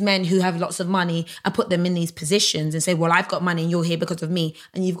by these men who have lots of money and put them in these positions and say, well, I've got money and you're here because of me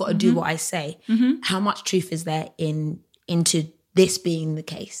and you've got to do what I say. How much truth is there into this being the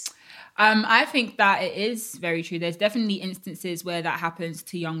case? I think that it is very true. There's definitely instances where that happens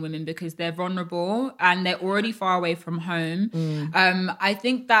to young women because they're vulnerable and they're already far away from home. I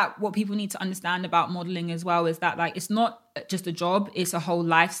think that what people need to understand about modeling as well is that like it's not just a job, it's a whole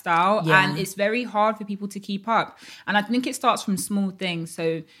lifestyle and it's very hard for people to keep up. And I think it starts from small things.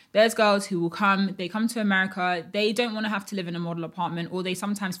 So there's girls who will come to America, they don't want to have to live in a model apartment or they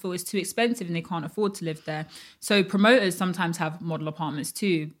sometimes feel it's too expensive and they can't afford to live there. So promoters sometimes have model apartments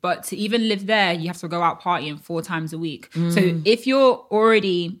too, but to even live there, you have to go out partying 4 times a week. So if you're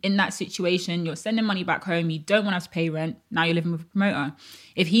already in that situation, you're sending money back home, you don't want to have to pay rent, now you're living with a promoter.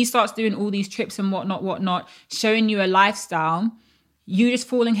 If he starts doing all these trips and whatnot, showing you a lifestyle, you just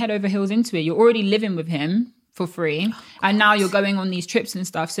falling head over heels into it. You're already living with him for free. And now you're going on these trips and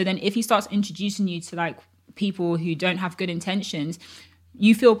stuff. So then if he starts introducing you to like people who don't have good intentions,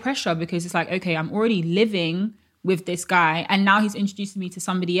 you feel pressure because it's like, okay, I'm already living with this guy and now he's introducing me to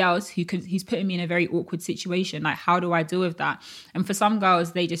somebody else he's putting me in a very awkward situation. Like, how do I deal with that? And for some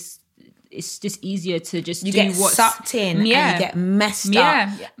girls, it's just easier to just get sucked in and you get messed up.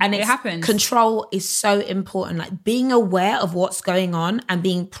 And it happens. Control is so important. Like being aware of what's going on and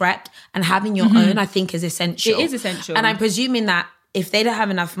being prepped and having your own, I think is essential. It is essential. And I'm presuming that if they don't have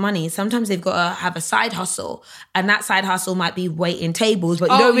enough money, sometimes they've got to have a side hustle. And that side hustle might be waiting tables,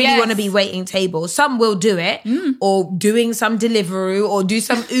 but you don't really want to be waiting tables. Some will do it or doing some delivery or do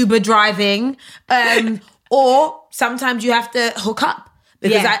some Uber driving. Or sometimes you have to hook up.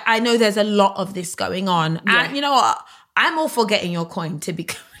 Because I know there's a lot of this going on. Yeah. And you know what? I'm all for getting your coin to be...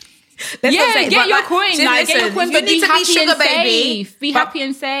 Get your coin. Get your coin, but be happy and safe. Be happy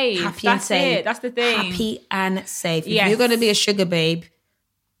and safe. That's it. That's the thing. Happy and safe. If you're going to be a sugar babe,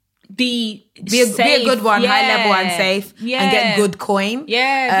 be a good one, high level and safe, and get good coin. Be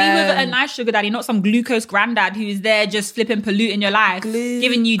with a nice sugar daddy, not some glucose granddad who's there just flipping polluting your life,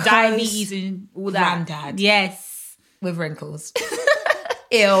 giving you diabetes and all that. Granddad. Yes. With wrinkles.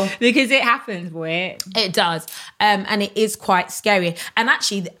 Ill. Because it happens, boy. It does. And it is quite scary. And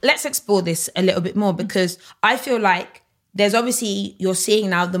actually, let's explore this a little bit more because I feel like there's obviously, you're seeing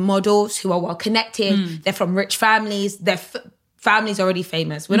now the models who are well connected. They're from rich families. Their family's already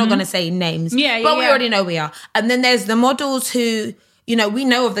famous. We're not going to say names. We already know we are. And then there's the models who... You know, we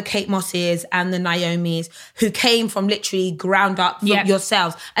know of the Kate Mosses and the Naomis who came from literally ground up from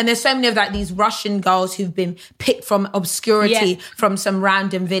yourselves. And there's so many of like these Russian girls who've been picked from obscurity from some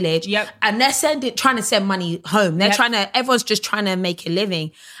random village. And they're trying to send money home. They're everyone's just trying to make a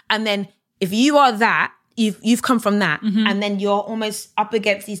living. And then if you are that, you've come from that. And then you're almost up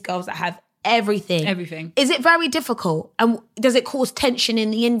against these girls that have everything. Is it very difficult? And does it cause tension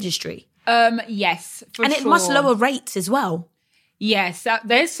in the industry? Yes, for sure. And it must lower rates as well. Yes,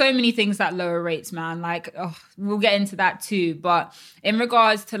 there's so many things that lower rates, man. Like, we'll get into that too. But in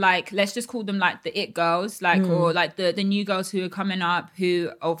regards to like, let's just call them like the it girls, like, or like the new girls who are coming up,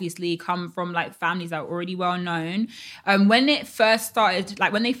 who obviously come from like families that are already well known. When they first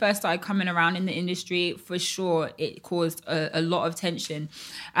started coming around in the industry, for sure, it caused a lot of tension.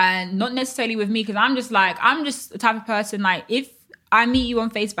 And not necessarily with me, because I'm just the type of person, like, if I meet you on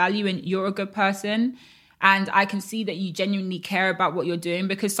face value and you're a good person, and I can see that you genuinely care about what you're doing,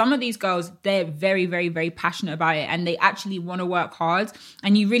 because some of these girls, they're very, very, very passionate about it and they actually want to work hard,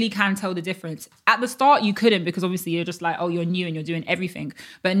 and you really can tell the difference. At the start, you couldn't, because obviously you're just like, oh, you're new and you're doing everything.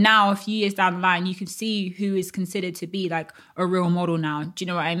 But now, a few years down the line, you can see who is considered to be like a real model now. Do you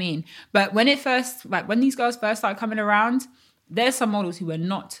know what I mean? But when these girls first started coming around, there's some models who were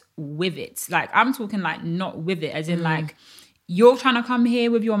not with it. Like, I'm talking like not with it, as in like, you're trying to come here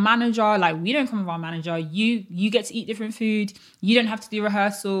with your manager. Like, we don't come with our manager. You get to eat different food. You don't have to do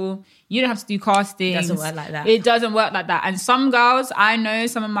rehearsal. You don't have to do casting. It doesn't work like that. It doesn't work like that. And some girls, I know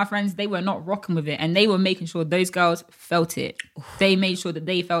some of my friends, they were not rocking with it. And they were making sure those girls felt it. They made sure that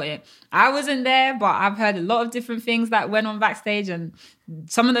they felt it. I wasn't there, but I've heard a lot of different things that went on backstage. And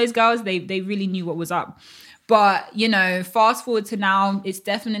some of those girls, they really knew what was up. But, you know, fast forward to now, it's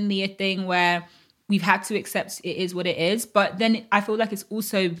definitely a thing where we've had to accept it is what it is. But then I feel like it's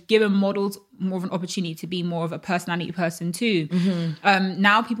also given models more of an opportunity to be more of a personality person too.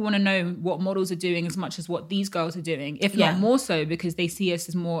 Now people want to know what models are doing as much as what these girls are doing, if not more so, because they see us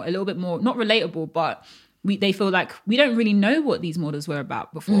as a little bit more, not relatable, but they feel like we don't really know what these models were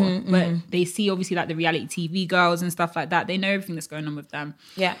about before, but they see obviously like the reality TV girls and stuff like that. They know everything that's going on with them.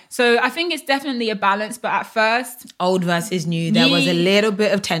 Yeah. So I think it's definitely a balance, but at first, old versus new, there was a little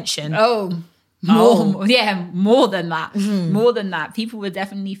bit of tension. More than that. More than that. People were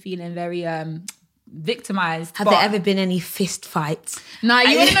definitely feeling very victimized. Have there ever been any fist fights? No,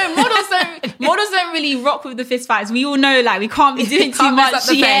 you want to know, models don't really rock with the fist fights. We all know, like, we can't be doing too much.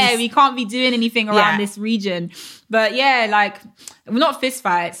 Yeah, we can't be doing anything around this region. But yeah, like, not fist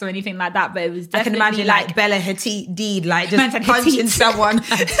fights or anything like that, but it was definitely, I can imagine like Bella Hadid, like just punching someone.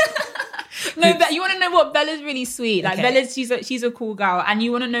 No, but you want to know what? Bella's really sweet. Like, Bella's, she's a cool girl. And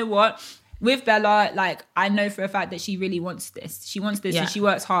you want to know what? With Bella, like, I know for a fact that she really wants this. She wants this and she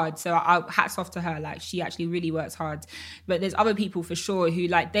works hard. So hats off to her. Like, she actually really works hard. But there's other people for sure who,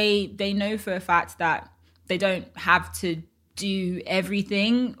 like, they know for a fact that they don't have to do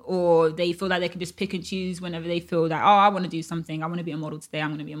everything, or they feel like they can just pick and choose whenever they feel like, oh, I want to do something. I want to be a model today. I'm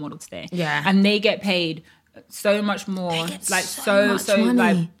going to be a model today. Yeah. And they get paid so much more. Like, so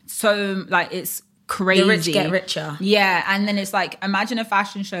it's crazy. The rich get richer. Yeah. And then it's like, imagine a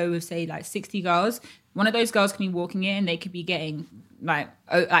fashion show with, say, like 60 girls. One of those girls can be walking in, they could be getting like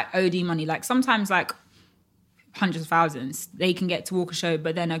OD money. Like, sometimes like hundreds of thousands they can get to walk a show,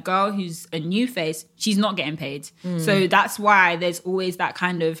 but then a girl who's a new face, she's not getting paid. So that's why there's always that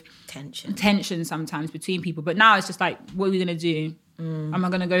kind of tension sometimes between people. But now it's just like, what are we gonna do? Am I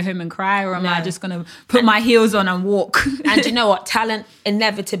gonna go home and cry, or am I just gonna put my heels on and walk? And you know what, talent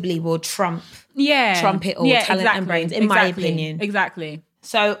inevitably will trump it all. Talent and brains, in my opinion. Exactly.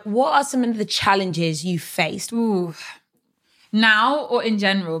 So what are some of the challenges you faced? Ooh. Now or in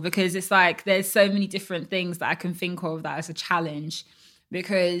general? Because it's like there's so many different things that I can think of that as a challenge.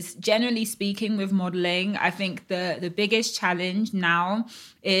 Because generally speaking with modeling, I think the biggest challenge now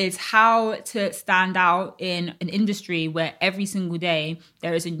is how to stand out in an industry where every single day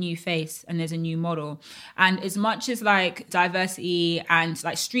there is a new face and there's a new model. And as much as like diversity and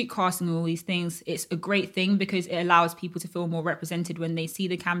like street casting and all these things, it's a great thing because it allows people to feel more represented when they see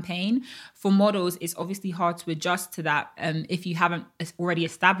the campaign. For models, it's obviously hard to adjust to that if you haven't already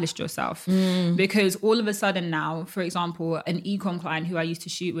established yourself. Because all of a sudden now, for example, an e-com client who I used to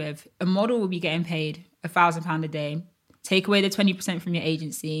shoot with, a model will be getting paid £1,000 a day. Take away the 20% from your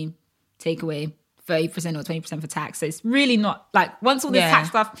agency, take away 30% or 20% for tax. So it's really not like, once all this tax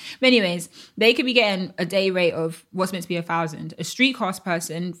stuff. But anyways, they could be getting a day rate of what's meant to be £1,000. A street cast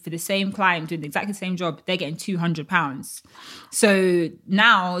person for the same client doing exactly the same job, they're getting £200. So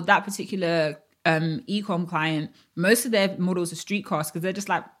now that particular e-com client, most of their models are street cast because they're just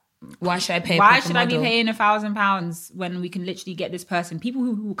like, why should I pay? Why should I be paying £1,000 when we can literally get this person? People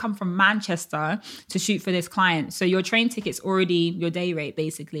who come from Manchester to shoot for this client. So your train ticket's already your day rate,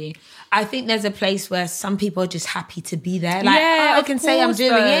 basically. I think there's a place where some people are just happy to be there. Like, I can say I'm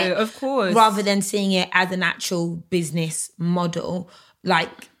doing it, of course, rather than seeing it as an actual business model.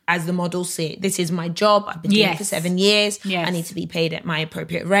 Like, as the model see it, this is my job. I've been doing it for 7 years. I need to be paid at my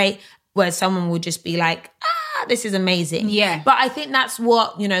appropriate rate. Where someone will just be like, this is amazing. Yeah. But I think that's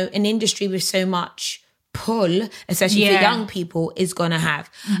what, an industry with so much pull, especially for young people, is going to have.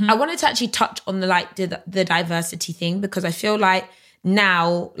 I wanted to actually touch on the diversity thing, because I feel like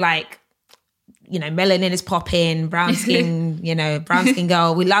now, like, melanin is popping, brown skin, brown skin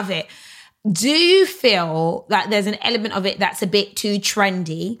girl, we love it. Do you feel like there's an element of it that's a bit too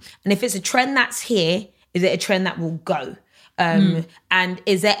trendy? And if it's a trend that's here, is it a trend that will go? And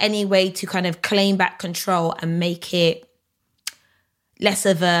is there any way to kind of claim back control and make it less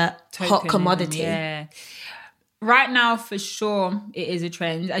of a hot commodity? Yeah. Right now, for sure, it is a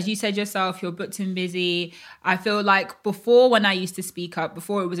trend. As you said yourself, you're booked and busy. I feel like before, when I used to speak up,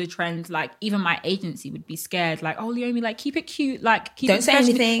 before it was a trend, like even my agency would be scared. Like, oh, Leomie, like keep it cute. Like, don't say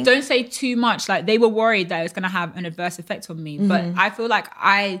anything. Don't say too much. Like, they were worried that it was going to have an adverse effect on me. But I feel like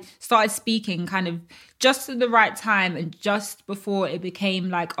I started speaking kind of just at the right time and just before it became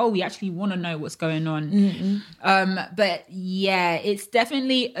like, oh, we actually want to know what's going on. But yeah, it's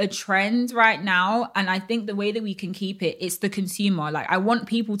definitely a trend right now. And I think the way that we can keep it, it's the consumer. Like, I want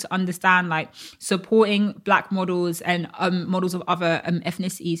people to understand, like, supporting Black models and models of other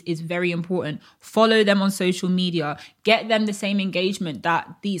ethnicities is very important. Follow them on social media. Get them the same engagement that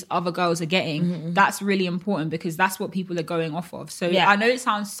these other girls are getting. That's really important because that's what people are going off of. So I know it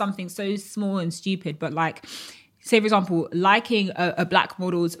sounds something so small and stupid, but like, say for example, liking a Black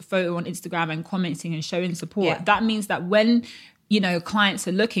model's photo on Instagram and commenting and showing support, that means that when clients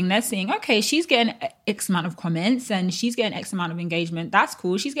are looking, they're seeing, okay, she's getting X amount of comments and she's getting X amount of engagement. That's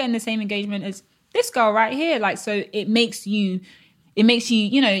cool. She's getting the same engagement as this girl right here. Like, so it makes you it makes you,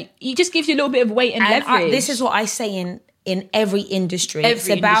 it just gives you a little bit of weight and leverage. This is what I say in every industry. It's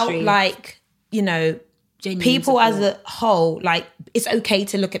about like, genuine people support. As a whole, like it's okay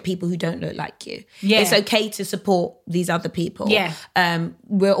to look at people who don't look like you. Yeah. It's okay to support these other people. Yeah.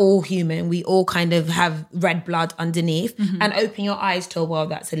 We're all human. We all kind of have red blood underneath, and open your eyes to a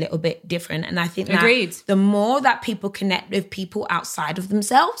world that's a little bit different. And I think that the more that people connect with people outside of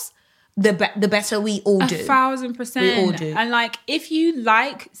themselves, the better we all do. 1,000%. We all do. And like, if you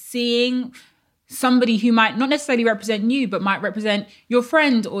like seeing somebody who might not necessarily represent you, but might represent your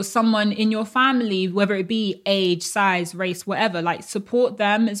friend or someone in your family, whether it be age, size, race, whatever, like support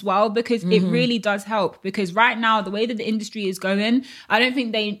them as well, because it really does help. Because right now, the way that the industry is going, I don't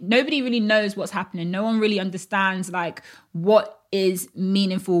think nobody really knows what's happening. No one really understands like what is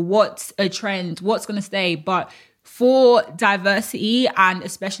meaningful, what's a trend, what's going to stay. But for diversity, and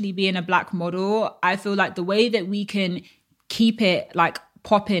especially being a Black model, I feel like the way that we can keep it like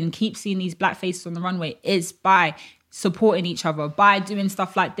popping, keep seeing these Black faces on the runway is by supporting each other, by doing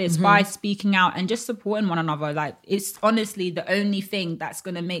stuff like this, by speaking out and just supporting one another. Like, it's honestly the only thing that's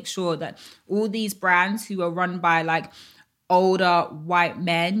going to make sure that all these brands who are run by like older white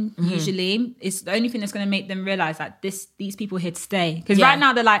men, usually, it's the only thing that's going to make them realize that these people here to stay. Because right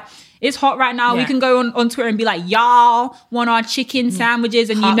now they're like, it's hot right now. We can go on Twitter and be like, y'all want our chicken sandwiches,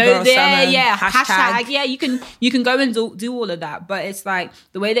 and Hot girl summer, hashtag. Yeah, you can go and do all of that. But it's like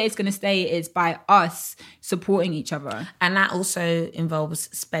the way that it's going to stay is by us supporting each other, and that also involves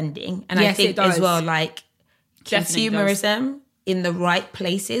spending. And I think as well, like consumerism in the right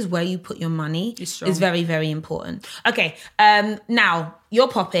places where you put your money is very, very important. Okay, now you're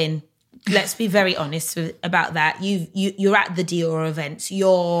popping. Let's be very honest about that. You're at the Dior events.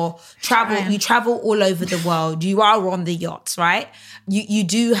 You travel all over the world. You are on the yachts, right? You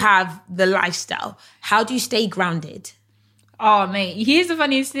do have the lifestyle. How do you stay grounded? Oh, mate, here's the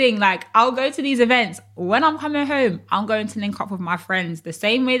funniest thing. Like, I'll go to these events. When I'm coming home, I'm going to link up with my friends the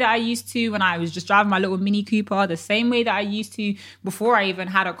same way that I used to when I was just driving my little Mini Cooper, the same way that I used to before I even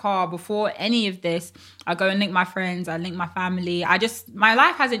had a car, before any of this. I go and link my friends, I link my family. My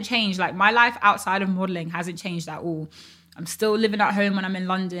life hasn't changed. Like, my life outside of modeling hasn't changed at all. I'm still living at home when I'm in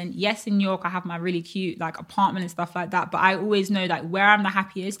London. Yes, in New York, I have my really cute like apartment and stuff like that. But I always know that where I'm the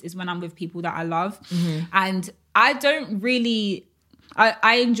happiest is when I'm with people that I love. And I don't really...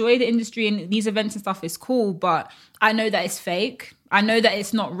 I enjoy the industry and these events and stuff is cool, but I know that it's fake. I know that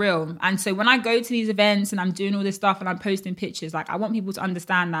it's not real. And so when I go to these events and I'm doing all this stuff and I'm posting pictures, like I want people to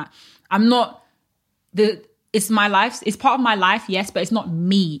understand that I'm not it's my life. It's part of my life, yes, but it's not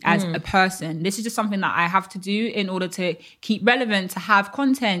me as a person. This is just something that I have to do in order to keep relevant, to have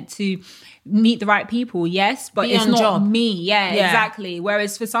content, to meet the right people, yes, but it's not me. Yeah, exactly.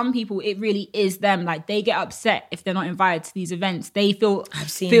 Whereas for some people, it really is them. Like, they get upset if they're not invited to these events. They feel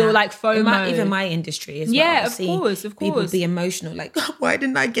like FOMO. Even my industry as well. Yeah, of course. People be emotional, like, why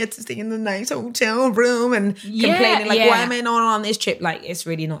didn't I get to stay in the nice hotel room, and complaining, like, why am I not on this trip? Like, it's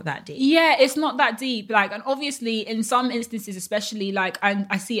really not that deep. Yeah, it's not that deep. Like, and obviously, in some instances, especially, like,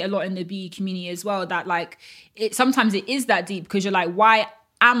 I see it a lot in the beauty community as well, that, like, sometimes it is that deep, because you're like, why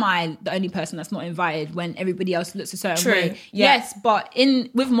am I the only person that's not invited when everybody else looks a certain way? Yeah. Yes, but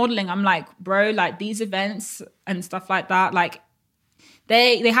with modeling, I'm like, bro, like these events and stuff like that, like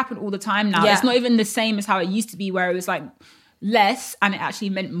they happen all the time now. It's not even the same as how it used to be, where it was like less and it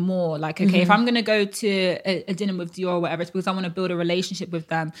actually meant more. Like, okay, if I'm going to go to a dinner with Dior or whatever, it's because I want to build a relationship with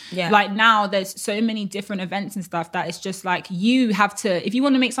them. Yeah. Like, now there's so many different events and stuff that it's just like, you have to, if you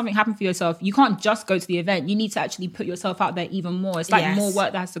want to make something happen for yourself, you can't just go to the event. You need to actually put yourself out there even more. It's like more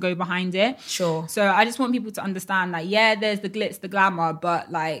work that has to go behind it. Sure. So I just want people to understand that, there's the glitz, the glamour,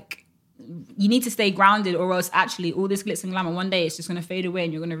 but like, you need to stay grounded, or else actually all this glitz and glamour, one day it's just going to fade away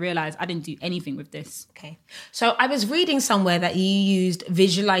and you're going to realize I didn't do anything with this. Okay. So I was reading somewhere that you used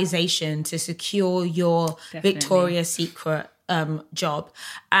visualization to secure your Victoria's Secret job.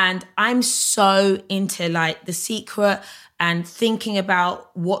 And I'm so into like The Secret and thinking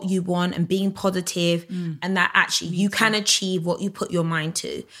about what you want and being positive, and that actually you can achieve what you put your mind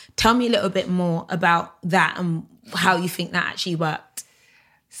to. Tell me a little bit more about that and how you think that actually worked.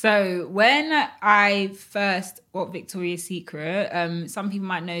 So when I first got Victoria's Secret, some people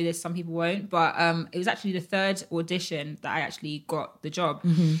might know this, some people won't, but it was actually the third audition that I actually got the job.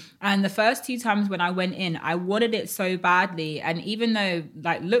 And the first 2 times when I went in, I wanted it so badly. And even though,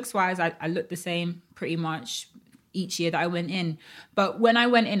 like, looks-wise, I looked the same pretty much each year that I went in. But when I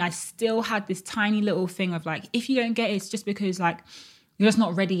went in, I still had this tiny little thing of like, if you don't get it, it's just because like you're just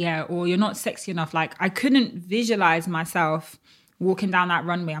not ready yet, or you're not sexy enough. Like, I couldn't visualize myself walking down that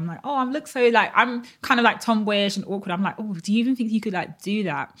runway. I'm like, oh, I look so like, I'm kind of like tomboyish and awkward. I'm like, oh, do you even think you could like do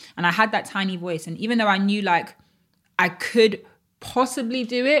that? And I had that tiny voice. And even though I knew like I could possibly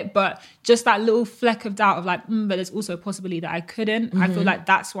do it, but just that little fleck of doubt of like, but there's also a possibility that I couldn't. I feel like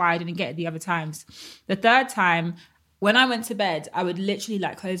that's why I didn't get it the other times. The third time, when I went to bed, I would literally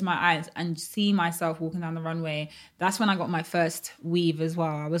like close my eyes and see myself walking down the runway. That's when I got my first weave as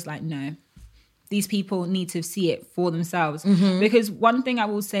well. I was like, no, these people need to see it for themselves. Because one thing I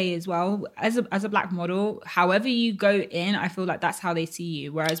will say as well, as a black model, however you go in, I feel like that's how they see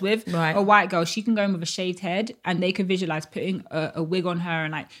you. Whereas with a white girl, she can go in with a shaved head and they can visualize putting a wig on her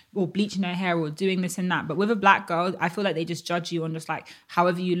and like, or bleaching her hair or doing this and that. But with a black girl, I feel like they just judge you on just like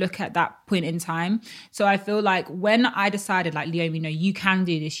however you look at that point in time. So I feel like when I decided like, Leomie, no, you can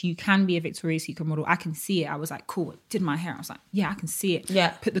do this. You can be a Victoria's Secret model. I can see it. I was like, cool. Did my hair. I was like, yeah, I can see it. Yeah.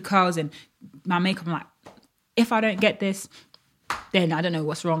 Put the curls in. My makeup, I'm like, if I don't get this, then I don't know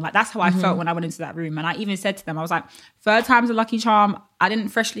what's wrong. Like, that's how I felt when I went into that room. And I even said to them, I was like, third time's a lucky charm. I didn't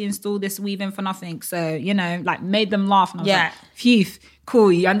freshly install this weave in for nothing. So, you know, like made them laugh. And I was like, phew,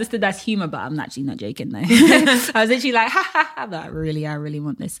 cool. You understood that's humor, but I'm actually not joking though. I was literally like, ha ha ha, but I really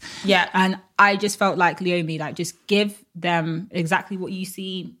want this. Yeah. And I just felt like, Leomie, like just give them exactly what you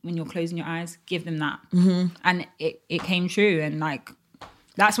see when you're closing your eyes. Give them that. And it came true. And like,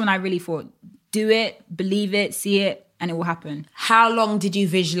 that's when I really thought, do it, believe it, see it, and it will happen. How long did you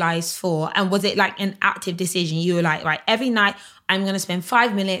visualize for? And was it like an active decision? You were like, right, every night I'm going to spend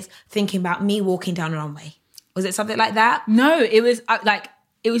 5 minutes thinking about me walking down a runway. Was it something like that? No, it was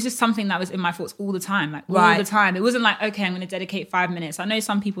it was just something that was in my thoughts all the time, like all the time. It wasn't like, okay, I'm going to dedicate 5 minutes. I know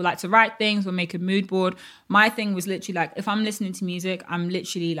some people like to write things or make a mood board. My thing was literally like, if I'm listening to music, I'm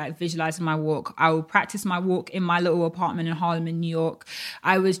literally like visualizing my walk. I will practice my walk in my little apartment in Harlem in New York.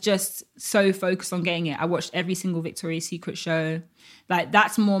 I was just so focused on getting it. I watched every single Victoria's Secret show. Like,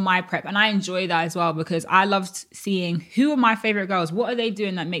 that's more my prep. And I enjoy that as well because I loved seeing who are my favorite girls. What are they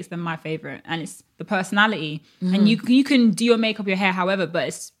doing that makes them my favorite? And it's the personality. And you can do your makeup, your hair, however, but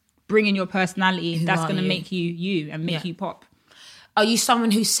it's bringing your personality. That's going to make you and make you pop. Are you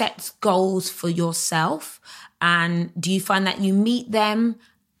someone who sets goals for yourself? And do you find that you meet them?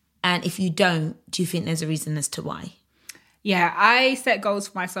 And if you don't, do you think there's a reason as to why? Yeah, I set goals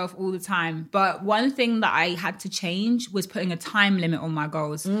for myself all the time. But one thing that I had to change was putting a time limit on my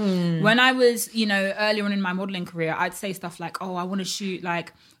goals. When I was, earlier on in my modeling career, I'd say stuff like, oh, I want to shoot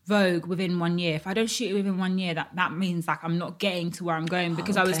like Vogue within 1 year. If I don't shoot it within 1 year, that means like I'm not getting to where I'm going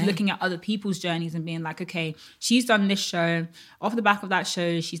because I was looking at other people's journeys and being like, okay, she's done this show. Off the back of that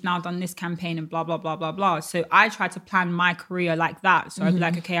show, she's now done this campaign and blah, blah, blah, blah, blah. So I tried to plan my career like that. So I'd be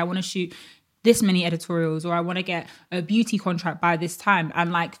like, okay, I want to shoot this many editorials, or I want to get a beauty contract by this time.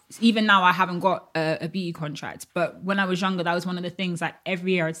 And like, even now I haven't got a beauty contract. But when I was younger, that was one of the things like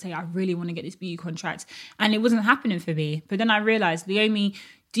every year I'd say, I really want to get this beauty contract. And it wasn't happening for me. But then I realized, Leomie,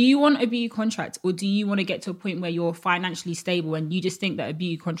 do you want a beauty contract or do you want to get to a point where you're financially stable and you just think that a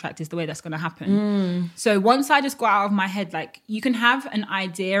beauty contract is the way that's going to happen? So once I just got out of my head, like you can have an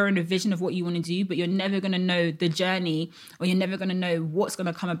idea and a vision of what you want to do, but you're never going to know the journey or you're never going to know what's going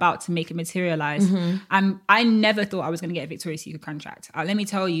to come about to make it materialize. I never thought I was going to get a Victoria's Secret contract. Let me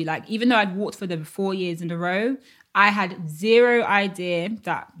tell you, like, even though I'd walked for them 4 years in a row, I had zero idea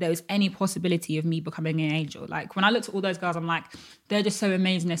that there was any possibility of me becoming an angel. Like, when I looked at all those girls, I'm like, they're just so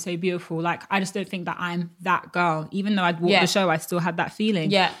amazing. They're so beautiful. Like, I just don't think that I'm that girl. Even though I'd walked the show, I still had that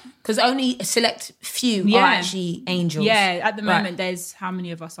feeling. Yeah, because only a select few are actually angels. Yeah, at the moment, there's, how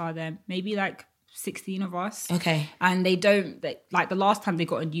many of us are there? Maybe like 16 of us. Okay. And like the last time they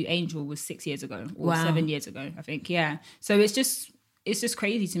got a new angel was 6 years ago or 7 years ago, I think. Yeah. So it's just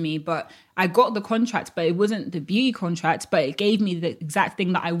crazy to me. But I got the contract, but it wasn't the beauty contract, but it gave me the exact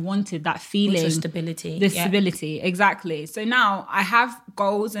thing that I wanted, that feeling. Which was stability. The stability, exactly. So now I have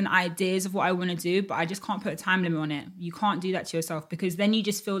goals and ideas of what I want to do, but I just can't put a time limit on it. You can't do that to yourself because then you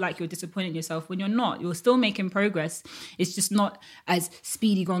just feel like you're disappointing yourself when you're not. You're still making progress. It's just not as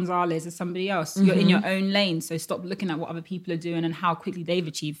Speedy Gonzalez as somebody else. You're in your own lane. So stop looking at what other people are doing and how quickly they've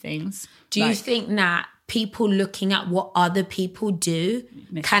achieved things. Do you think that people looking at what other people do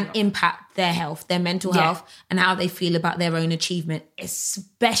can impact their health, their mental health, and how they feel about their own achievement,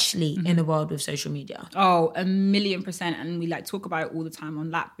 especially in a world with social media? Oh, 1,000,000%. And we like talk about it all the time on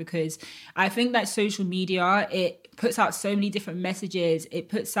LAP because I think that social media, it puts out so many different messages. It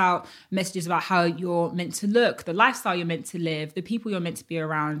puts out messages about how you're meant to look, the lifestyle you're meant to live, the people you're meant to be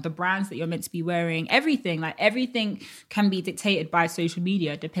around, the brands that you're meant to be wearing, everything. Like, everything can be dictated by social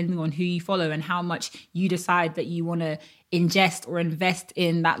media depending on who you follow and how much you decide that you want to ingest or invest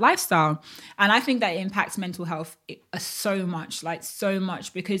in that lifestyle. And I think that it impacts mental health so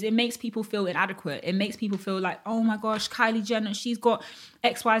much, because it makes people feel inadequate. It makes people feel like, oh my gosh, Kylie Jenner, she's got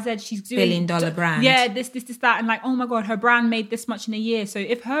XYZ, she's doing $1 billion brand. Yeah, this, that. And like, oh my God, her brand made this much in a year. So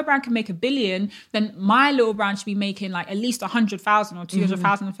if her brand can make $1 billion, then my little brand should be making like at least 100,000 or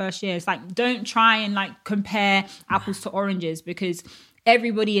 200,000 the first year. It's like, don't try and like compare apples to oranges, because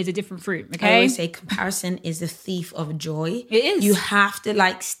everybody is a different fruit, okay? I always say comparison is the thief of joy. It is. You have to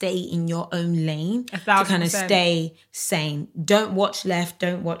like stay in your own lane to kind of stay sane. Don't watch left,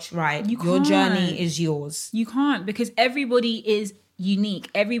 don't watch right. Your journey is yours. You can't, because everybody is unique.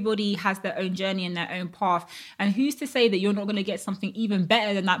 Everybody has their own journey and their own path. And who's to say that you're not going to get something even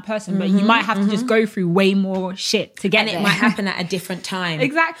better than that person, but you might have to just go through way more shit to get there. And it might happen at a different time.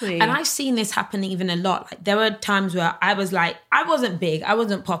 Exactly. And I've seen this happen even a lot. Like there were times where I was like, I wasn't big, I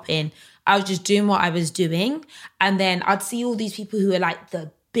wasn't popping. I was just doing what I was doing. And then I'd see all these people who are like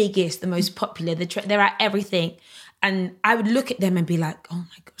the biggest, the most popular, they're at everything. And I would look at them and be like, oh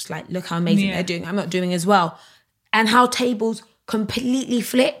my gosh, like look how amazing they're doing. I'm not doing as well. And how tables completely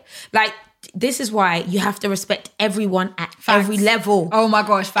flip. Like this is why you have to respect everyone at every level. Oh my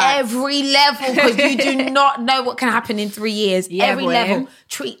gosh, facts. Every level, because you do not know what can happen in 3 years. Every level.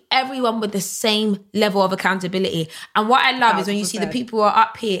 Treat everyone with the same level of accountability. And what I love is when you see the people who are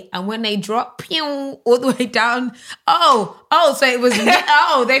up here and when they drop pew, all the way down, so it was,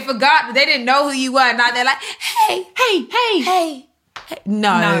 they forgot, they didn't know who you were. Now they're like, hey.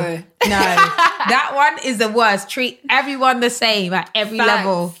 No. That one is the worst. Treat everyone the same at every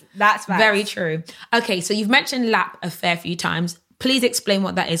level. That's facts. Very true. Okay, so you've mentioned LAP a fair few times. Please explain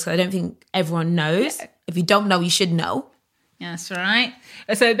what that is, because I don't think everyone knows. Yeah. If you don't know, you should know. That's right.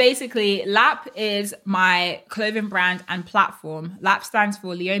 So basically, LAP is my clothing brand and platform. LAP stands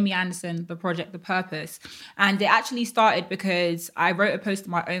for Leomie Anderson, the project, the purpose. And it actually started because I wrote a post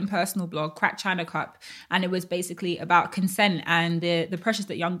on my own personal blog, Crack China Cup, and it was basically about consent and the pressures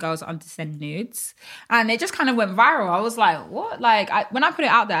that young girls are under to send nudes. And it just kind of went viral. I was like, what? Like, when I put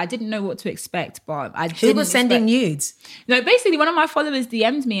it out there, I didn't know what to expect, but I didn't. Who was sending nudes? No, basically, one of my followers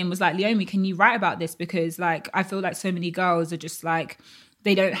DM'd me and was like, Leomie, can you write about this? Because, like, I feel like so many girls are just like,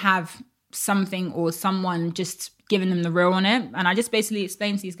 they don't have something or someone just giving them the real on it. And I just basically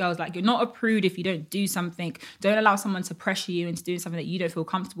explained to these girls, like, you're not a prude if you don't do something. Don't allow someone to pressure you into doing something that you don't feel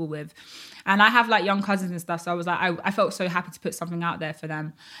comfortable with. And I have like young cousins and stuff. So I was like, I felt so happy to put something out there for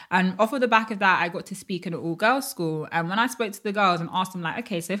them. And off of the back of that, I got to speak in an all-girls school. And when I spoke to the girls and asked them like,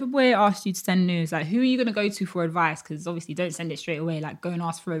 okay, so if a boy asked you to send nudes, like, who are you going to go to for advice? Because obviously don't send it straight away, like go and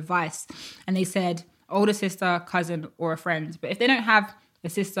ask for advice. And they said, older sister, cousin, or a friend. But if they don't have a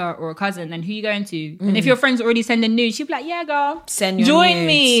sister or a cousin, then who are you going to? And if your friend's already sending nudes, she'd be like, yeah, girl, join nudes.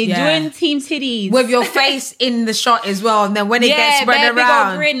 Me, join Team Titties. With your face in the shot as well. And then when it gets spread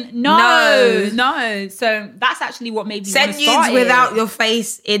around. No. So that's actually what made me send nudes without your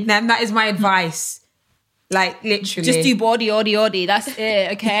face in them. That is my advice. Like literally. Just do body. That's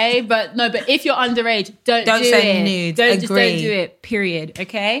it, okay? But if you're underage, don't do send nudes. Just don't do it, period,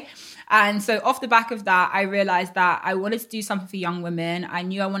 okay? And so off the back of that, I realized that I wanted to do something for young women. I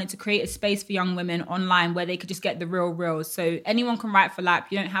knew I wanted to create a space for young women online where they could just get the real. So anyone can write for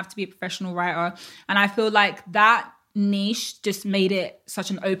LAP. You don't have to be a professional writer. And I feel like that niche just made it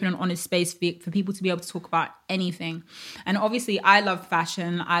such an open and honest space for people to be able to talk about anything. And obviously I love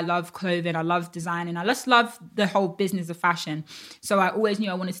fashion, I love clothing, I love designing, I just love the whole business of fashion. So I always knew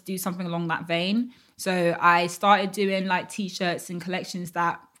I wanted to do something along that vein. So I started doing like t-shirts and collections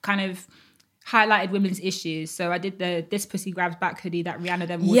that kind of highlighted women's issues. So I did the This Pussy Grabs Back hoodie that Rihanna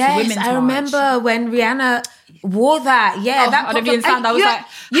then wore to Women's March. I remember when Rihanna wore that. Yeah, that I don't even understand. I was like,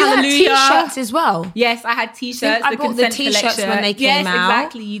 you hallelujah. had t-shirts as well. Yes, I had t-shirts. I bought the t-shirts when they came out. Yes,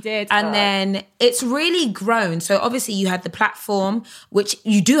 exactly, you did. And then it's really grown. So obviously you had the platform, which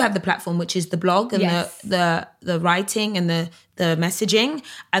you do have the platform, which is the blog and the writing and the messaging,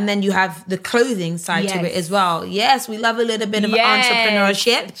 and then you have the clothing side to it as well. Yes, we love a little bit of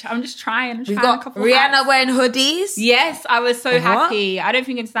entrepreneurship. I'm just trying. We've got Rihanna wearing hoodies. Yes, I was so happy. I don't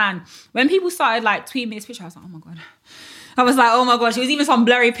think you understand. When people started like tweeting me this picture, I was like, oh my God. I was like, oh my gosh. It was even some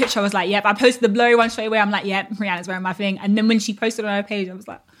blurry picture. I was like, yep. I posted the blurry one straight away. I'm like, yep, Rihanna's wearing my thing. And then when she posted on her page, I was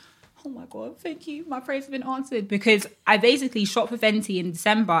like, oh my God, thank you. My prayers have been answered. Because I basically shot for Fenty in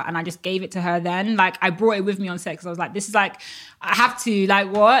December and I just gave it to her then. Like, I brought it with me on set because I was like, this is like, I have to,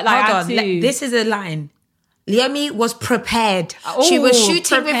 like, what? Like, hold on, this is a line. Leomie was prepared. She was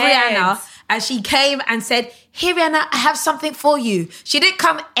shooting with Rihanna and she came and said, here, Rihanna, I have something for you. She didn't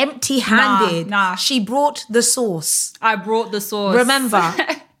come empty-handed. Nah. She brought the sauce. I brought the sauce. Remember,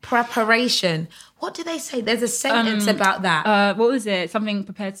 preparation. What do they say? There's a sentence about that. What was it? Something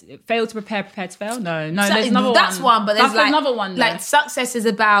fail to prepare, prepared to fail? No, So there's another one. That's one, but there's another one. Though. Like success is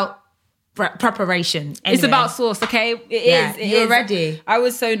about preparation. Anyway. It's about source, okay? You're ready. I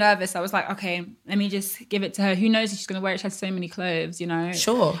was so nervous. I was like, okay, let me just give it to her. Who knows if she's going to wear it? She has so many clothes, you know?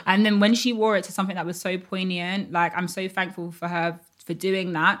 Sure. And then when she wore it to something that was so poignant, like I'm so thankful for her for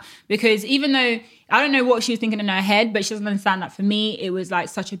doing that, because even though I don't know what she was thinking in her head, but she doesn't understand that for me, it was like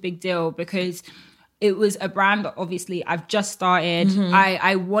such a big deal because it was a brand that obviously I've just started. Mm-hmm.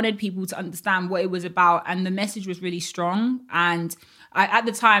 I wanted people to understand what it was about, and the message was really strong. And at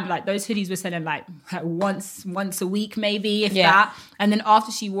the time, like those hoodies were selling like once a week, maybe if that. And then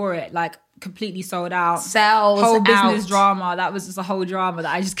after she wore it, like completely sold out. Whole business drama. That was just a whole drama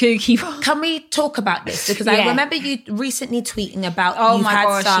that I just couldn't keep on. Can we talk about this? Because I remember you recently tweeting about you've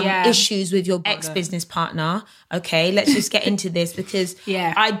had some issues with your ex-business partner. Okay, let's just get into this because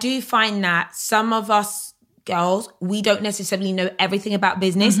I do find that some of us girls, we don't necessarily know everything about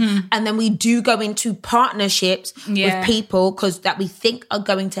business, and then we do go into partnerships with people because that we think are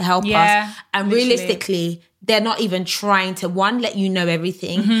going to help us, and realistically they're not even trying to, one, let you know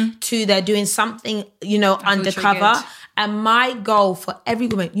everything, two, they're doing something, you know, undercover. And my goal for every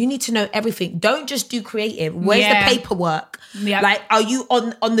woman, you need to know everything. Don't just do creative. Where's the paperwork? Like, are you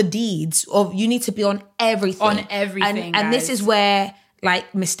on the deeds? Or you need to be on everything. On everything, and this is where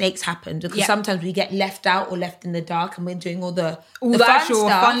like mistakes happen, because sometimes we get left out or left in the dark, and we're doing all the actual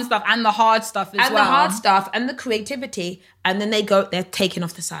fun stuff and the hard stuff as well. And the hard stuff and the creativity, and then they're taken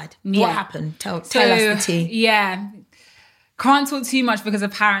off the side. What happened? Tell us the tea. Yeah. Can't talk too much because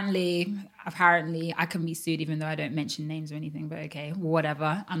apparently I can be sued even though I don't mention names or anything, but okay,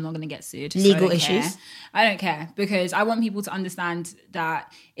 whatever. I'm not going to get sued. Legal issues? I don't care, because I want people to understand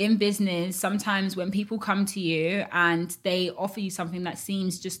that in business, sometimes when people come to you and they offer you something that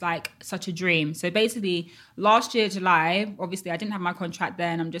seems just like such a dream. So basically, last year, July, obviously I didn't have my contract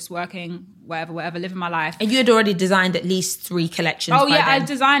then. I'm just working, whatever, living my life. And you had already designed at least 3 collections. Oh, yeah, I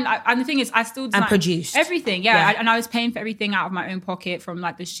designed. And the thing is, I still designed. And produced. Everything, yeah. And I was paying for everything out of my own pocket, from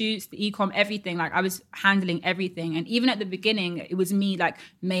like the shoots, the e-com, everything. Like I was handling everything. And even at the beginning, it was me like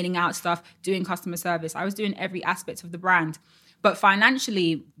mailing out stuff, doing customer service. I was doing every aspect of the brand. But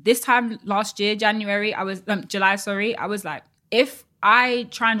financially, this time last year, July, I was like, if I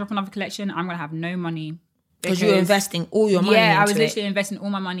try and drop another collection, I'm going to have no money. Because you were investing all your money into it. Yeah, I was literally investing all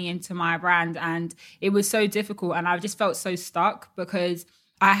my money into my brand, and it was so difficult, and I just felt so stuck because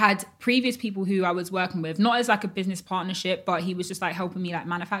I had previous people who I was working with, not as like a business partnership, but he was just like helping me like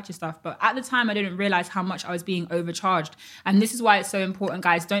manufacture stuff. But at the time, I didn't realize how much I was being overcharged. And this is why it's so important,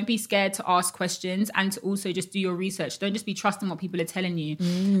 guys. Don't be scared to ask questions, and to also just do your research. Don't just be trusting what people are telling you.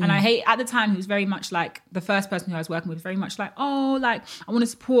 And I hate, at the time, he was very much like, the first person who I was working with, very much like, oh, like I want to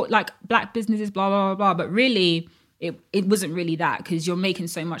support like black businesses, blah, blah, blah, blah. But really, it wasn't really that, because you're making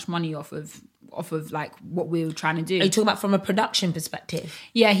so much money off of like what we were trying to do. Are you talking about from a production perspective?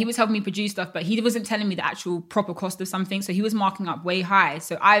 Yeah, he was helping me produce stuff, but he wasn't telling me the actual proper cost of something. So he was marking up way high.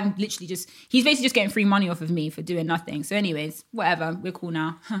 So I'm literally he's basically just getting free money off of me for doing nothing. So anyways, whatever, we're cool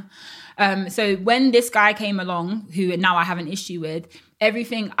now. So when this guy came along, who now I have an issue with,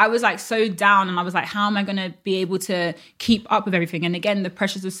 everything, I was like so down, and I was like, how am I going to be able to keep up with everything? And again, the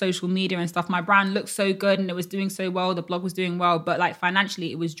pressures of social media and stuff, my brand looked so good and it was doing so well, the blog was doing well, but like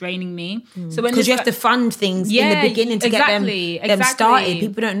financially it was draining me. So when, because you have to fund things in the beginning to get them started.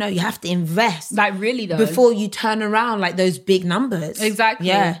 People don't know you have to invest, like really though, before you turn around like those big numbers. Exactly.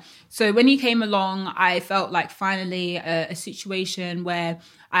 Yeah. So when he came along, I felt like finally a situation where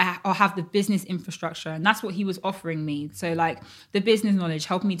I'll have the business infrastructure, and that's what he was offering me. So like the business knowledge,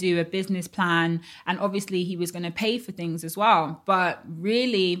 helped me do a business plan, and obviously he was going to pay for things as well. But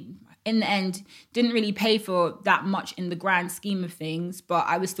really, in the end, didn't really pay for that much in the grand scheme of things, but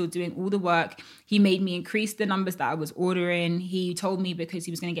I was still doing all the work. He made me increase the numbers that I was ordering. He told me because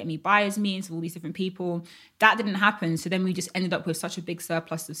he was going to get me buyer's meetings with all these different people. That didn't happen. So then we just ended up with such a big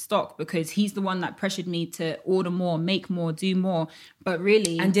surplus of stock, because he's the one that pressured me to order more, make more, do more. But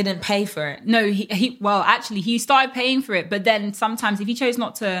really... And didn't pay for it. No, he started paying for it. But then sometimes if he chose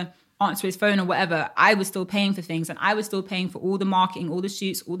not to answer his phone or whatever, I was still paying for things, and I was still paying for all the marketing, all the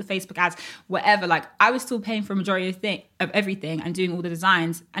shoots, all the Facebook ads, whatever. Like I was still paying for a majority of everything, and doing all the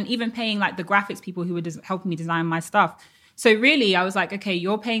designs, and even paying like the graphics people who were helping me design my stuff. So really I was like, okay,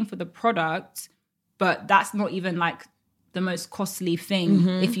 you're paying for the product, but that's not even like the most costly thing.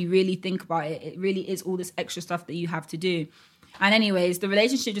 If you really think about it. It really is all this extra stuff that you have to do. And anyways, the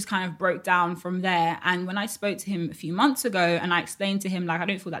relationship just kind of broke down from there. And when I spoke to him a few months ago and I explained to him, like, I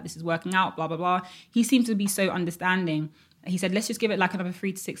don't feel that this is working out, blah, blah, blah, he seemed to be so understanding. He said, let's just give it like another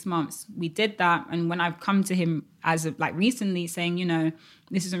 3 to 6 months. We did that. And when I've come to him as of like recently saying, you know,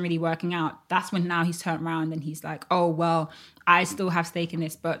 this isn't really working out, that's when now he's turned around and he's like, oh, well, I still have stake in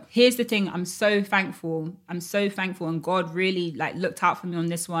this. But here's the thing. I'm so thankful. And God really like looked out for me on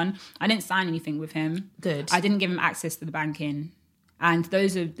this one. I didn't sign anything with him. Good. I didn't give him access to the banking. And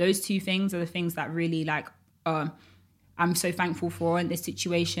those two things are the things that really like, I'm so thankful for in this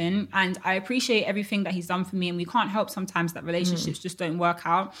situation. And I appreciate everything that he's done for me. And we can't help sometimes that relationships just don't work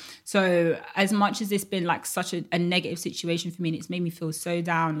out. So as much as it's been like such a negative situation for me and it's made me feel so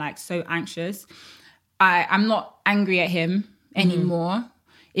down, like so anxious, I'm not angry at him anymore.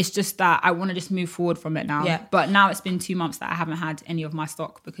 It's just that I want to just move forward from it now. Yeah. But now it's been 2 months that I haven't had any of my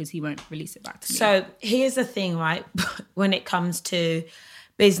stock because he won't release it back to me. So here's the thing, right? When it comes to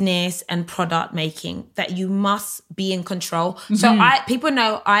business and product making, that you must be in control. So people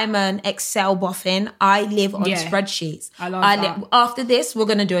know I'm an Excel boffin. I live on spreadsheets. I love that. After this, we're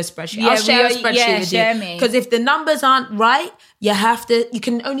going to do a spreadsheet. I'll share a spreadsheet with you. Because if the numbers aren't right, you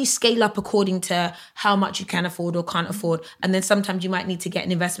can only scale up according to how much you can afford or can't afford. And then sometimes you might need to get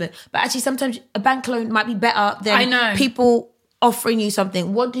an investment. But actually sometimes a bank loan might be better than people offering you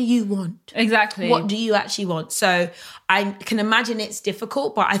something. What do you want? Exactly. What do you actually want? So I can imagine it's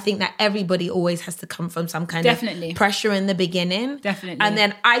difficult, but I think that everybody always has to come from some kind of pressure in the beginning. Definitely. And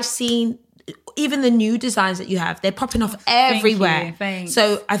then I've seen even the new designs that you have, they're popping off everywhere. Thanks.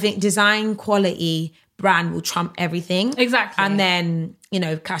 So I think design, quality, brand will trump everything. Exactly. And then, you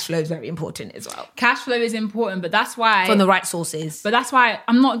know, cash flow is very important as well. Cash flow is important, but that's why... From the right sources. But that's why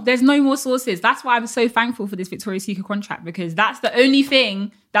there's no more sources. That's why I'm so thankful for this Victoria's Secret contract, because that's the only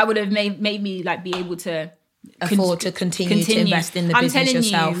thing that would have made me like be able to... Afford to continue to invest in the business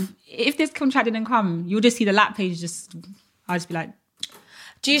yourself. You, if this contract didn't come, you'll just see the lap page I'll just be like...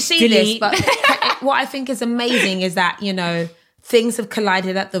 Do you see delete. this? But what I think is amazing is that, you know, things have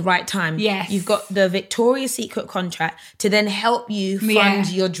collided at the right time. Yes. You've got the Victoria's Secret contract to then help you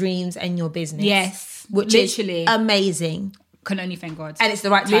fund your dreams and your business. Yes. Which literally is amazing. Can only thank God. And it's the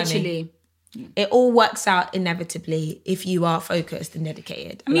right timing. Literally. It all works out inevitably if you are focused and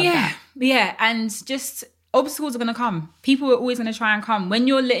dedicated. I love that. Yeah. And just... obstacles are going to come. People are always going to try and come. When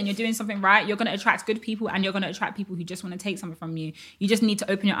you're lit and you're doing something right, you're going to attract good people and you're going to attract people who just want to take something from you. You just need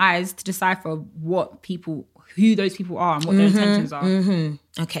to open your eyes to decipher who those people are and what their intentions are.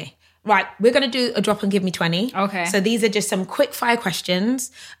 Mm-hmm. Okay. Right. We're going to do a drop and give me 20. Okay. So these are just some quick fire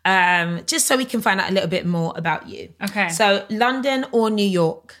questions, just so we can find out a little bit more about you. Okay. So London or New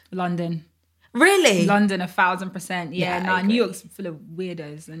York? London. Really? London, 1,000%. Yeah, New agree. York's full of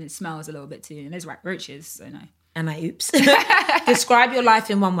weirdos and it smells a little bit too. And there's roaches, so no. And oops. Describe your life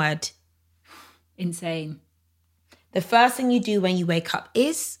in one word. Insane. The first thing you do when you wake up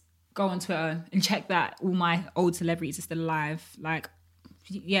is? Go on Twitter and check that all my old celebrities are still alive. Like,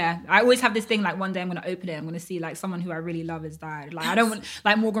 yeah, I always have this thing like one day I'm going to open it, I'm going to see like someone who I really love has died. Like I don't want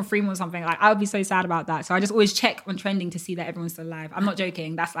like Morgan Freeman or something. Like I would be so sad about that. So I just always check on trending to see that everyone's still alive. I'm not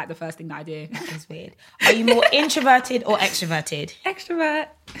joking. That's like the first thing that I do. That's weird. Are you more introverted or extroverted? Extrovert.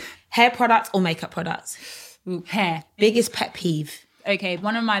 Hair products or makeup products? Ooh, hair. Biggest pet peeve? Okay,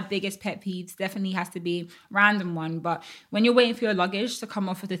 one of my biggest pet peeves definitely has to be random one, but when you're waiting for your luggage to come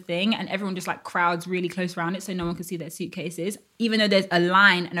off of the thing and everyone just like crowds really close around it so no one can see their suitcases, even though there's a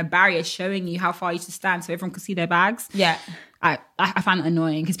line and a barrier showing you how far you should stand so everyone can see their bags. Yeah. I find it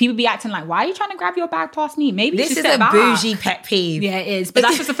annoying because people be acting like, why are you trying to grab your bag past me? Maybe this is a bougie pet peeve. Yeah, it is. But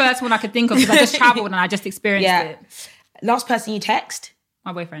that's just the first one I could think of because I just traveled and I just experienced it. Last person you text?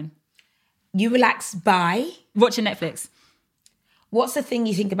 My boyfriend. You relax by? Watching Netflix. What's the thing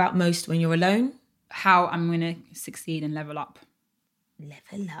you think about most when you're alone? How I'm going to succeed and level up.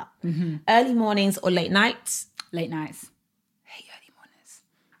 Level up. Mm-hmm. Early mornings or late nights? Late nights. I hate early mornings.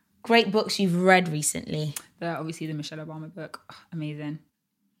 Great books you've read recently? Obviously the Michelle Obama book. Oh, amazing.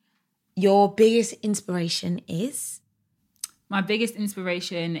 Your biggest inspiration is? My biggest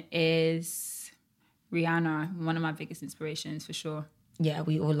inspiration is Rihanna. One of my biggest inspirations for sure. Yeah,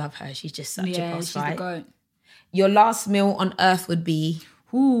 we all love her. She's just such a boss, she's right? the GOAT. Your last meal on earth would be?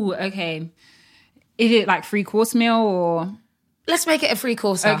 Ooh, okay. Is it like 3-course meal or? Let's make it a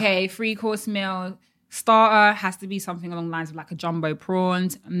 3-course. Okay, 3-course meal. Starter has to be something along the lines of like a jumbo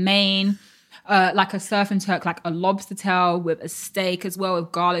prawns. Main, like a surf and turk, like a lobster tail with a steak as well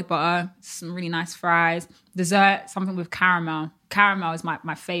with garlic butter, some really nice fries. Dessert, something with caramel. Caramel is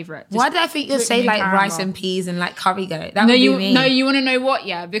my favorite. Why did I think you'd say like caramel. Rice and peas and like curry goat? That would be me. No, you want to know what?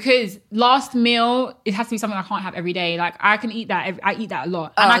 Yeah, because last meal, it has to be something I can't have every day. Like I can eat that. I eat that a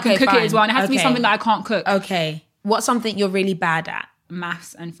lot. And I can cook it as well. And it has to be something that I can't cook. Okay. What's something you're really bad at?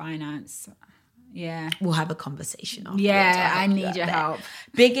 Maths and finance. Yeah. We'll have a conversation after. Yeah, I need your help.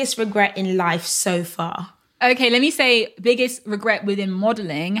 Biggest regret in life so far? Okay, let me say biggest regret within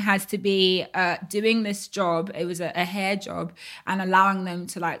modeling has to be doing this job. It was a hair job, and allowing them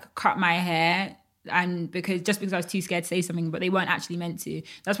to like cut my hair, and because I was too scared to say something, but they weren't actually meant to.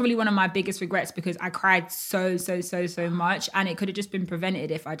 That's probably one of my biggest regrets, because I cried so much, and it could have just been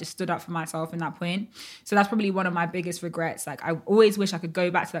prevented if I just stood up for myself in that point. So that's probably one of my biggest regrets. Like, I always wish I could go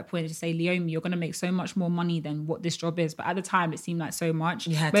back to that point and just say, Leomie, you're going to make so much more money than what this job is. But at the time, it seemed like so much.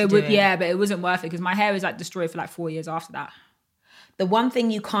 You had to do it. Yeah, but it wasn't worth it, because my hair was like destroyed for like 4 years after that. The one thing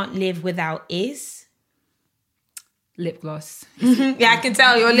you can't live without is? Lip gloss. Yeah, I can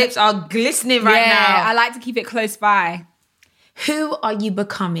tell your lips are glistening right now. I like to keep it close by. Who are you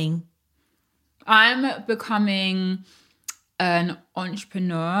becoming? I'm becoming an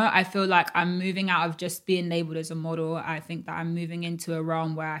entrepreneur. I feel like I'm moving out of just being labeled as a model. I think that I'm moving into a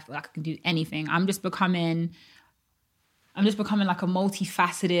realm where I feel like I can do anything. I'm just becoming like a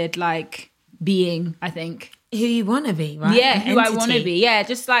multifaceted like being, I think. Who you want to be, right? Yeah, who I want to be. Yeah,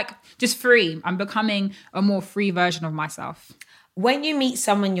 just free. I'm becoming a more free version of myself. When you meet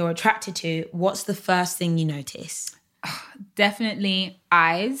someone you're attracted to, what's the first thing you notice? Definitely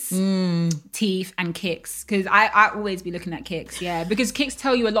eyes, teeth, and kicks. Because I always be looking at kicks, yeah. Because kicks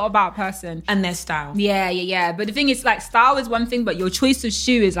tell you a lot about a person. And their style. Yeah. But the thing is, like, style is one thing, but your choice of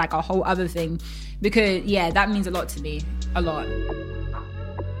shoe is like a whole other thing. Because, yeah, that means a lot to me. A lot.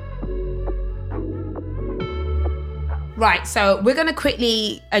 Right, so we're going to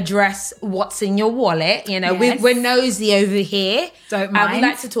quickly address what's in your wallet. You know, yes. we're nosy over here. Don't mind. We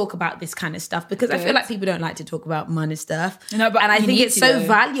like to talk about this kind of stuff because I feel like people don't like to talk about money stuff. No, but and I think it's so though.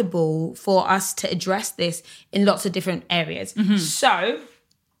 valuable for us to address this in lots of different areas. Mm-hmm. So,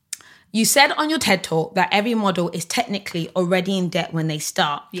 you said on your TED Talk that every model is technically already in debt when they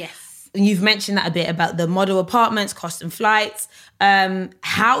start. Yes. And you've mentioned that a bit about the model apartments, cost and flights.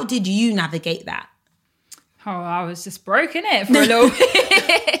 How did you navigate that? Oh, I was just broke in it for a little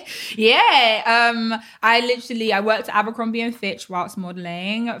bit. Yeah. I worked at Abercrombie and Fitch whilst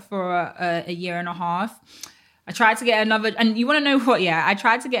modeling for a year and a half. I tried to get another, and you want to know what? Yeah, I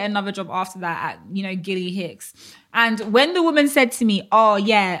tried to get another job after that at, Gilly Hicks. And when the woman said to me, oh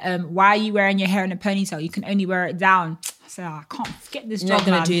yeah, why are you wearing your hair in a ponytail? You can only wear it down. I said, I can't get this job. Not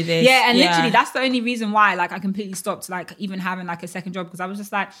gonna do this. Yeah, and literally that's the only reason why I completely stopped even having a second job, because I was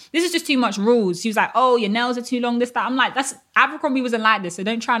just like, this is just too much rules. She was like, oh, your nails are too long, this, that. I'm like, that's Abercrombie wasn't like this, so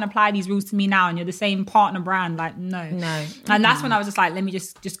don't try and apply these rules to me now, and you're the same partner brand. Like, no. And that's when I was just like, let me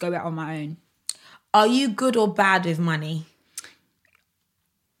just go it on my own. Are you good or bad with money?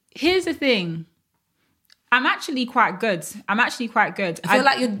 Here's the thing. I'm actually quite good. I feel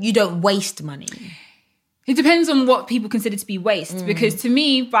like you don't waste money. It depends on what people consider to be waste. Because to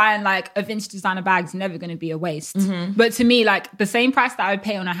me, buying a vintage designer bag is never going to be a waste. Mm-hmm. But to me, the same price that I would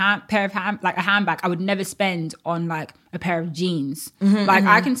pay on a handbag, I would never spend on a pair of jeans. Mm-hmm,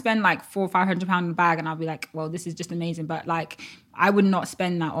 I can spend £400 or £500 on a bag, and I'll be like, well, this is just amazing. But I would not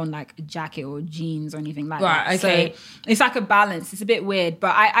spend that on a jacket or jeans or anything like that. Right, okay. So it's a balance. It's a bit weird.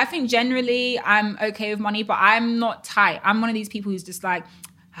 But I think generally I'm okay with money, but I'm not tight. I'm one of these people who's just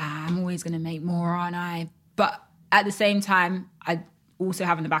I'm always going to make more, aren't I? But at the same time, I also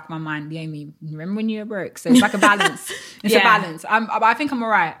have in the back of my mind, Leomie, remember when you were broke? So it's a balance. It's a balance. I think I'm all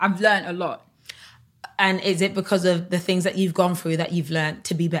right. I've learned a lot. And is it because of the things that you've gone through that you've learned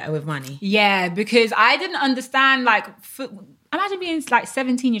to be better with money? Yeah, because I didn't understand, imagine being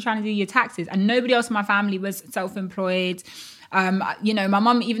 17, you're trying to do your taxes, and nobody else in my family was self-employed. My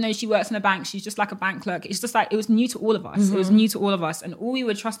mum, even though she works in a bank, she's just like a bank clerk. It's just it was new to all of us. Mm-hmm. It was new to all of us. And all we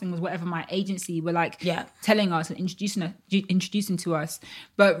were trusting was whatever my agency were telling us and introducing to us.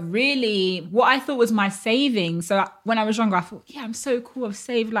 But really, what I thought was my savings. So when I was younger, I thought, yeah, I'm so cool. I've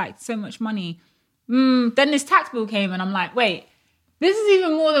saved so much money. Then this tax bill came and I'm like, wait, this is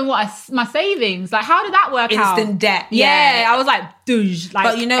even more than my savings. How did that work out? Instant debt. Yeah. I was douche.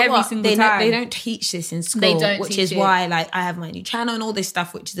 But you know every what? Single time. They don't teach this in school. They don't which teach is it. why I have my new channel and all this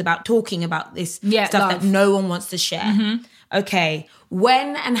stuff, which is about talking about this stuff love. that no one wants to share. Mm-hmm. Okay.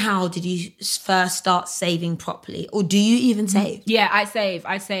 When and how did you first start saving properly? Or do you even save? Yeah, I save.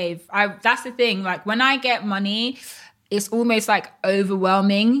 That's the thing. When I get money, it's almost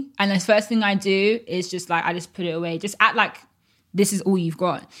overwhelming. And the first thing I do is just I just put it away. Just act this is all you've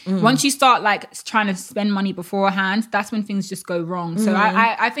got. Once you start trying to spend money beforehand, that's when things just go wrong. So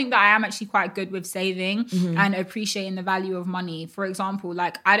I think that I am actually quite good with saving and appreciating the value of money. For example,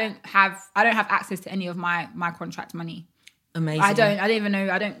 I don't have access to any of my contract money. Amazing. I don't even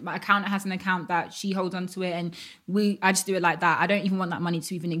know. My accountant has an account that she holds onto it, and I just do it like that. I don't even want that money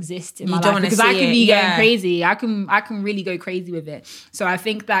to even exist in my life because I can be going crazy. I can really go crazy with it. So I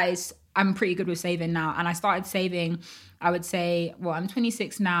think that I'm pretty good with saving now. And I started saving, I would say, I'm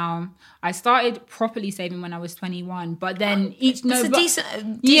 26 now. I started properly saving when I was 21, but then decent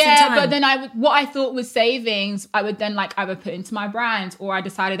time. But then what I thought was savings, I would then either put into my brand, or I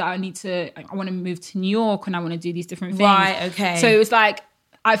decided I want to move to New York and I want to do these different things. Right, okay. So it was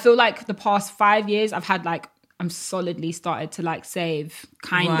I feel like the past 5 years I've had I'm solidly started to save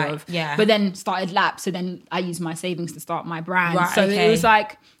kind of. Yeah. But then started lapse. So then I used my savings to start my brand. Right, so okay. it was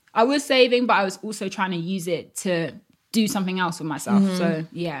I was saving, but I was also trying to use it to do something else with myself. Mm-hmm. So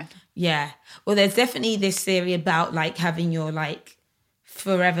yeah. Yeah. Well, there's definitely this theory about having your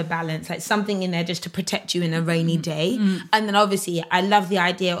forever balance, something in there just to protect you in a rainy day. Mm-hmm. And then obviously I love the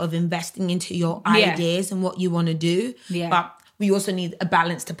idea of investing into your ideas and what you want to do. Yeah. But we also need a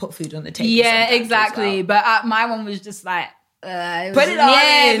balance to put food on the table. Yeah, exactly. Well. But my one was just put it on.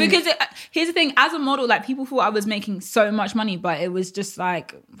 Yeah, because here's the thing. As a model, people thought I was making so much money, but it was just I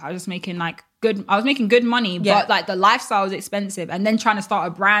was just making good. I was making good money, but the lifestyle was expensive. And then trying to start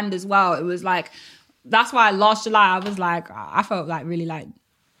a brand as well. It was that's why last July I was I felt really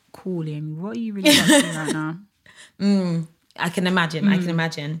cool, Leomie. What are you really doing right now? I can imagine. I can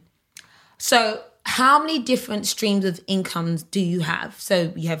imagine. So, how many different streams of incomes do you have?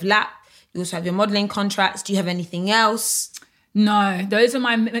 So you have LAP. You also have your modeling contracts. Do you have anything else? No, those are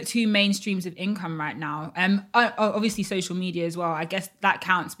my two main streams of income right now. Obviously social media as well. I guess that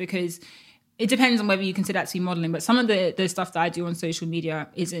counts because it depends on whether you consider that to be modeling, but some of the stuff that I do on social media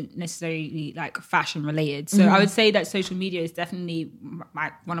isn't necessarily fashion related. So I would say that social media is definitely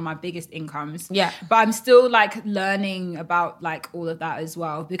one of my biggest incomes. Yeah. But I'm still learning about all of that as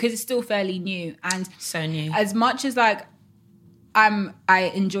well because it's still fairly new. And so new. As much as I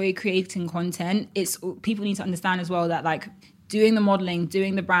enjoy creating content, people need to understand as well that doing the modeling,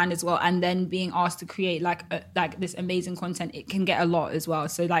 doing the brand as well, and then being asked to create this amazing content, it can get a lot as well.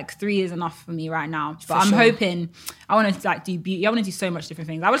 So 3 is enough for me right now. But I'm hoping I want to do beauty. I want to do so much different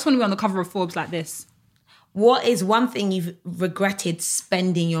things. I just want to be on the cover of Forbes like this. What is one thing you've regretted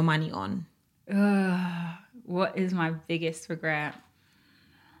spending your money on? What is my biggest regret?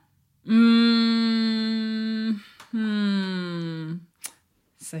 So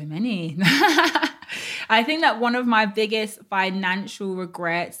many. I think that one of my biggest financial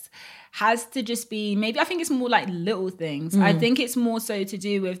regrets has to just be I think it's more little things. I think it's more so to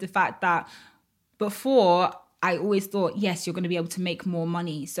do with the fact that before I always thought, yes, you're going to be able to make more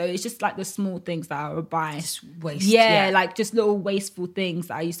money. So it's just the small things that I would buy. Just waste. Yeah, just little wasteful things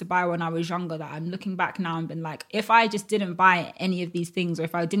that I used to buy when I was younger that I'm looking back now and been if I just didn't buy any of these things, or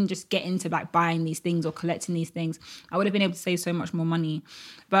if I didn't just get into buying these things or collecting these things, I would have been able to save so much more money.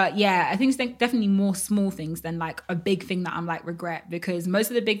 But yeah, I think it's definitely more small things than a big thing that I'm regret, because most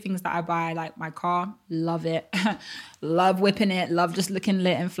of the big things that I buy, my car, love it. Love whipping it, love just looking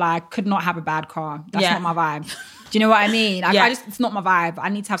lit and fly. Could not have a bad car. That's not my vibe. Do you know what I mean? It's not my vibe. I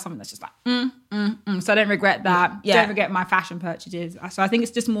need to have something that's just So I don't regret that. Yeah. Don't regret my fashion purchases. So I think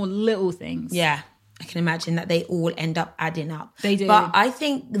it's just more little things. Yeah. I can imagine that they all end up adding up. They do. But I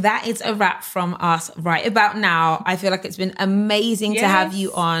think that is a wrap from us right about now. I feel like it's been amazing to have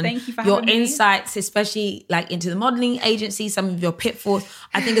you on. Thank you for having me. Your insights, especially into the modeling agency, some of your pitfalls,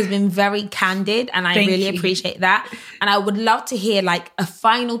 I think has been very candid, and I really appreciate that. And I would love to hear a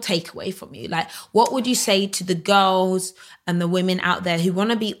final takeaway from you. What would you say to the girls and the women out there who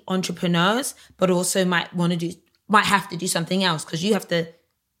want to be entrepreneurs, but also might have to do something else, because you have to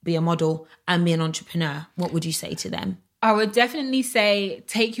be a model and be an entrepreneur? What would you say to them? I would definitely say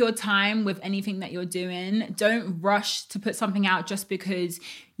take your time with anything that you're doing. Don't rush to put something out just because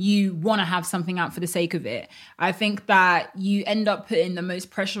you want to have something out for the sake of it. I think that you end up putting the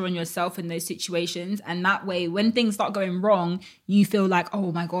most pressure on yourself in those situations. And that way, when things start going wrong, you feel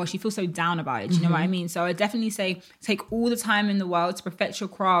oh my gosh, you feel so down about it. Do you know what I mean? So I definitely say take all the time in the world to perfect your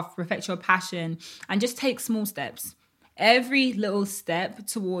craft, perfect your passion, and just take small steps. Every little step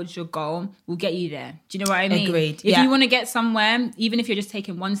towards your goal will get you there. Do you know what I mean? Agreed. If you want to get somewhere, even if you're just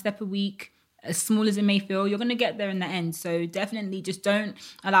taking one step a week, as small as it may feel, you're going to get there in the end. So definitely just don't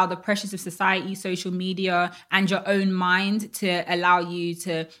allow the pressures of society, social media, and your own mind to allow you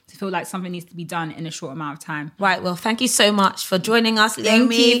to feel like something needs to be done in a short amount of time. Right. Well, thank you so much for joining us, Leomie.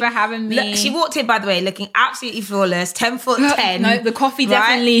 Thank you for having me. She walked in, by the way, looking absolutely flawless, 10 foot 10. No, the coffee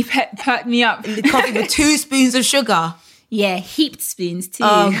definitely perked me up. The coffee with 2 spoons of sugar. Yeah, heaped spoons too.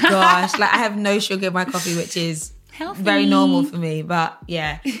 Oh gosh, I have no sugar in my coffee, which is Healthy. Very normal for me. But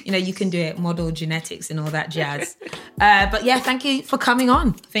yeah, you can do it. Model, genetics and all that jazz. But yeah, thank you for coming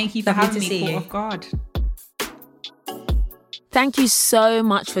on. Thank you for having me. Caught off guard. Thank you so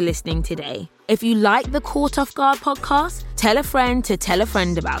much for listening today. If you like the Caught Off Guard podcast, tell a friend to tell a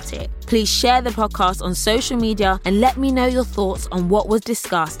friend about it. Please share the podcast on social media and let me know your thoughts on what was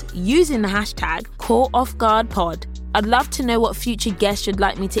discussed using the hashtag CaughtOffGuardPod. I'd love to know what future guests you'd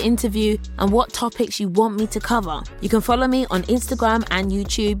like me to interview and what topics you want me to cover. You can follow me on Instagram and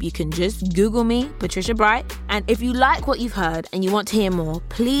YouTube. You can just Google me, Patricia Bright. And if you like what you've heard and you want to hear more,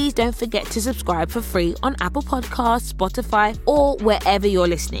 please don't forget to subscribe for free on Apple Podcasts, Spotify, or wherever you're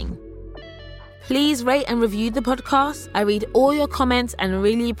listening. Please rate and review the podcast. I read all your comments and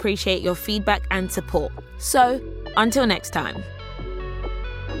really appreciate your feedback and support. So, until next time.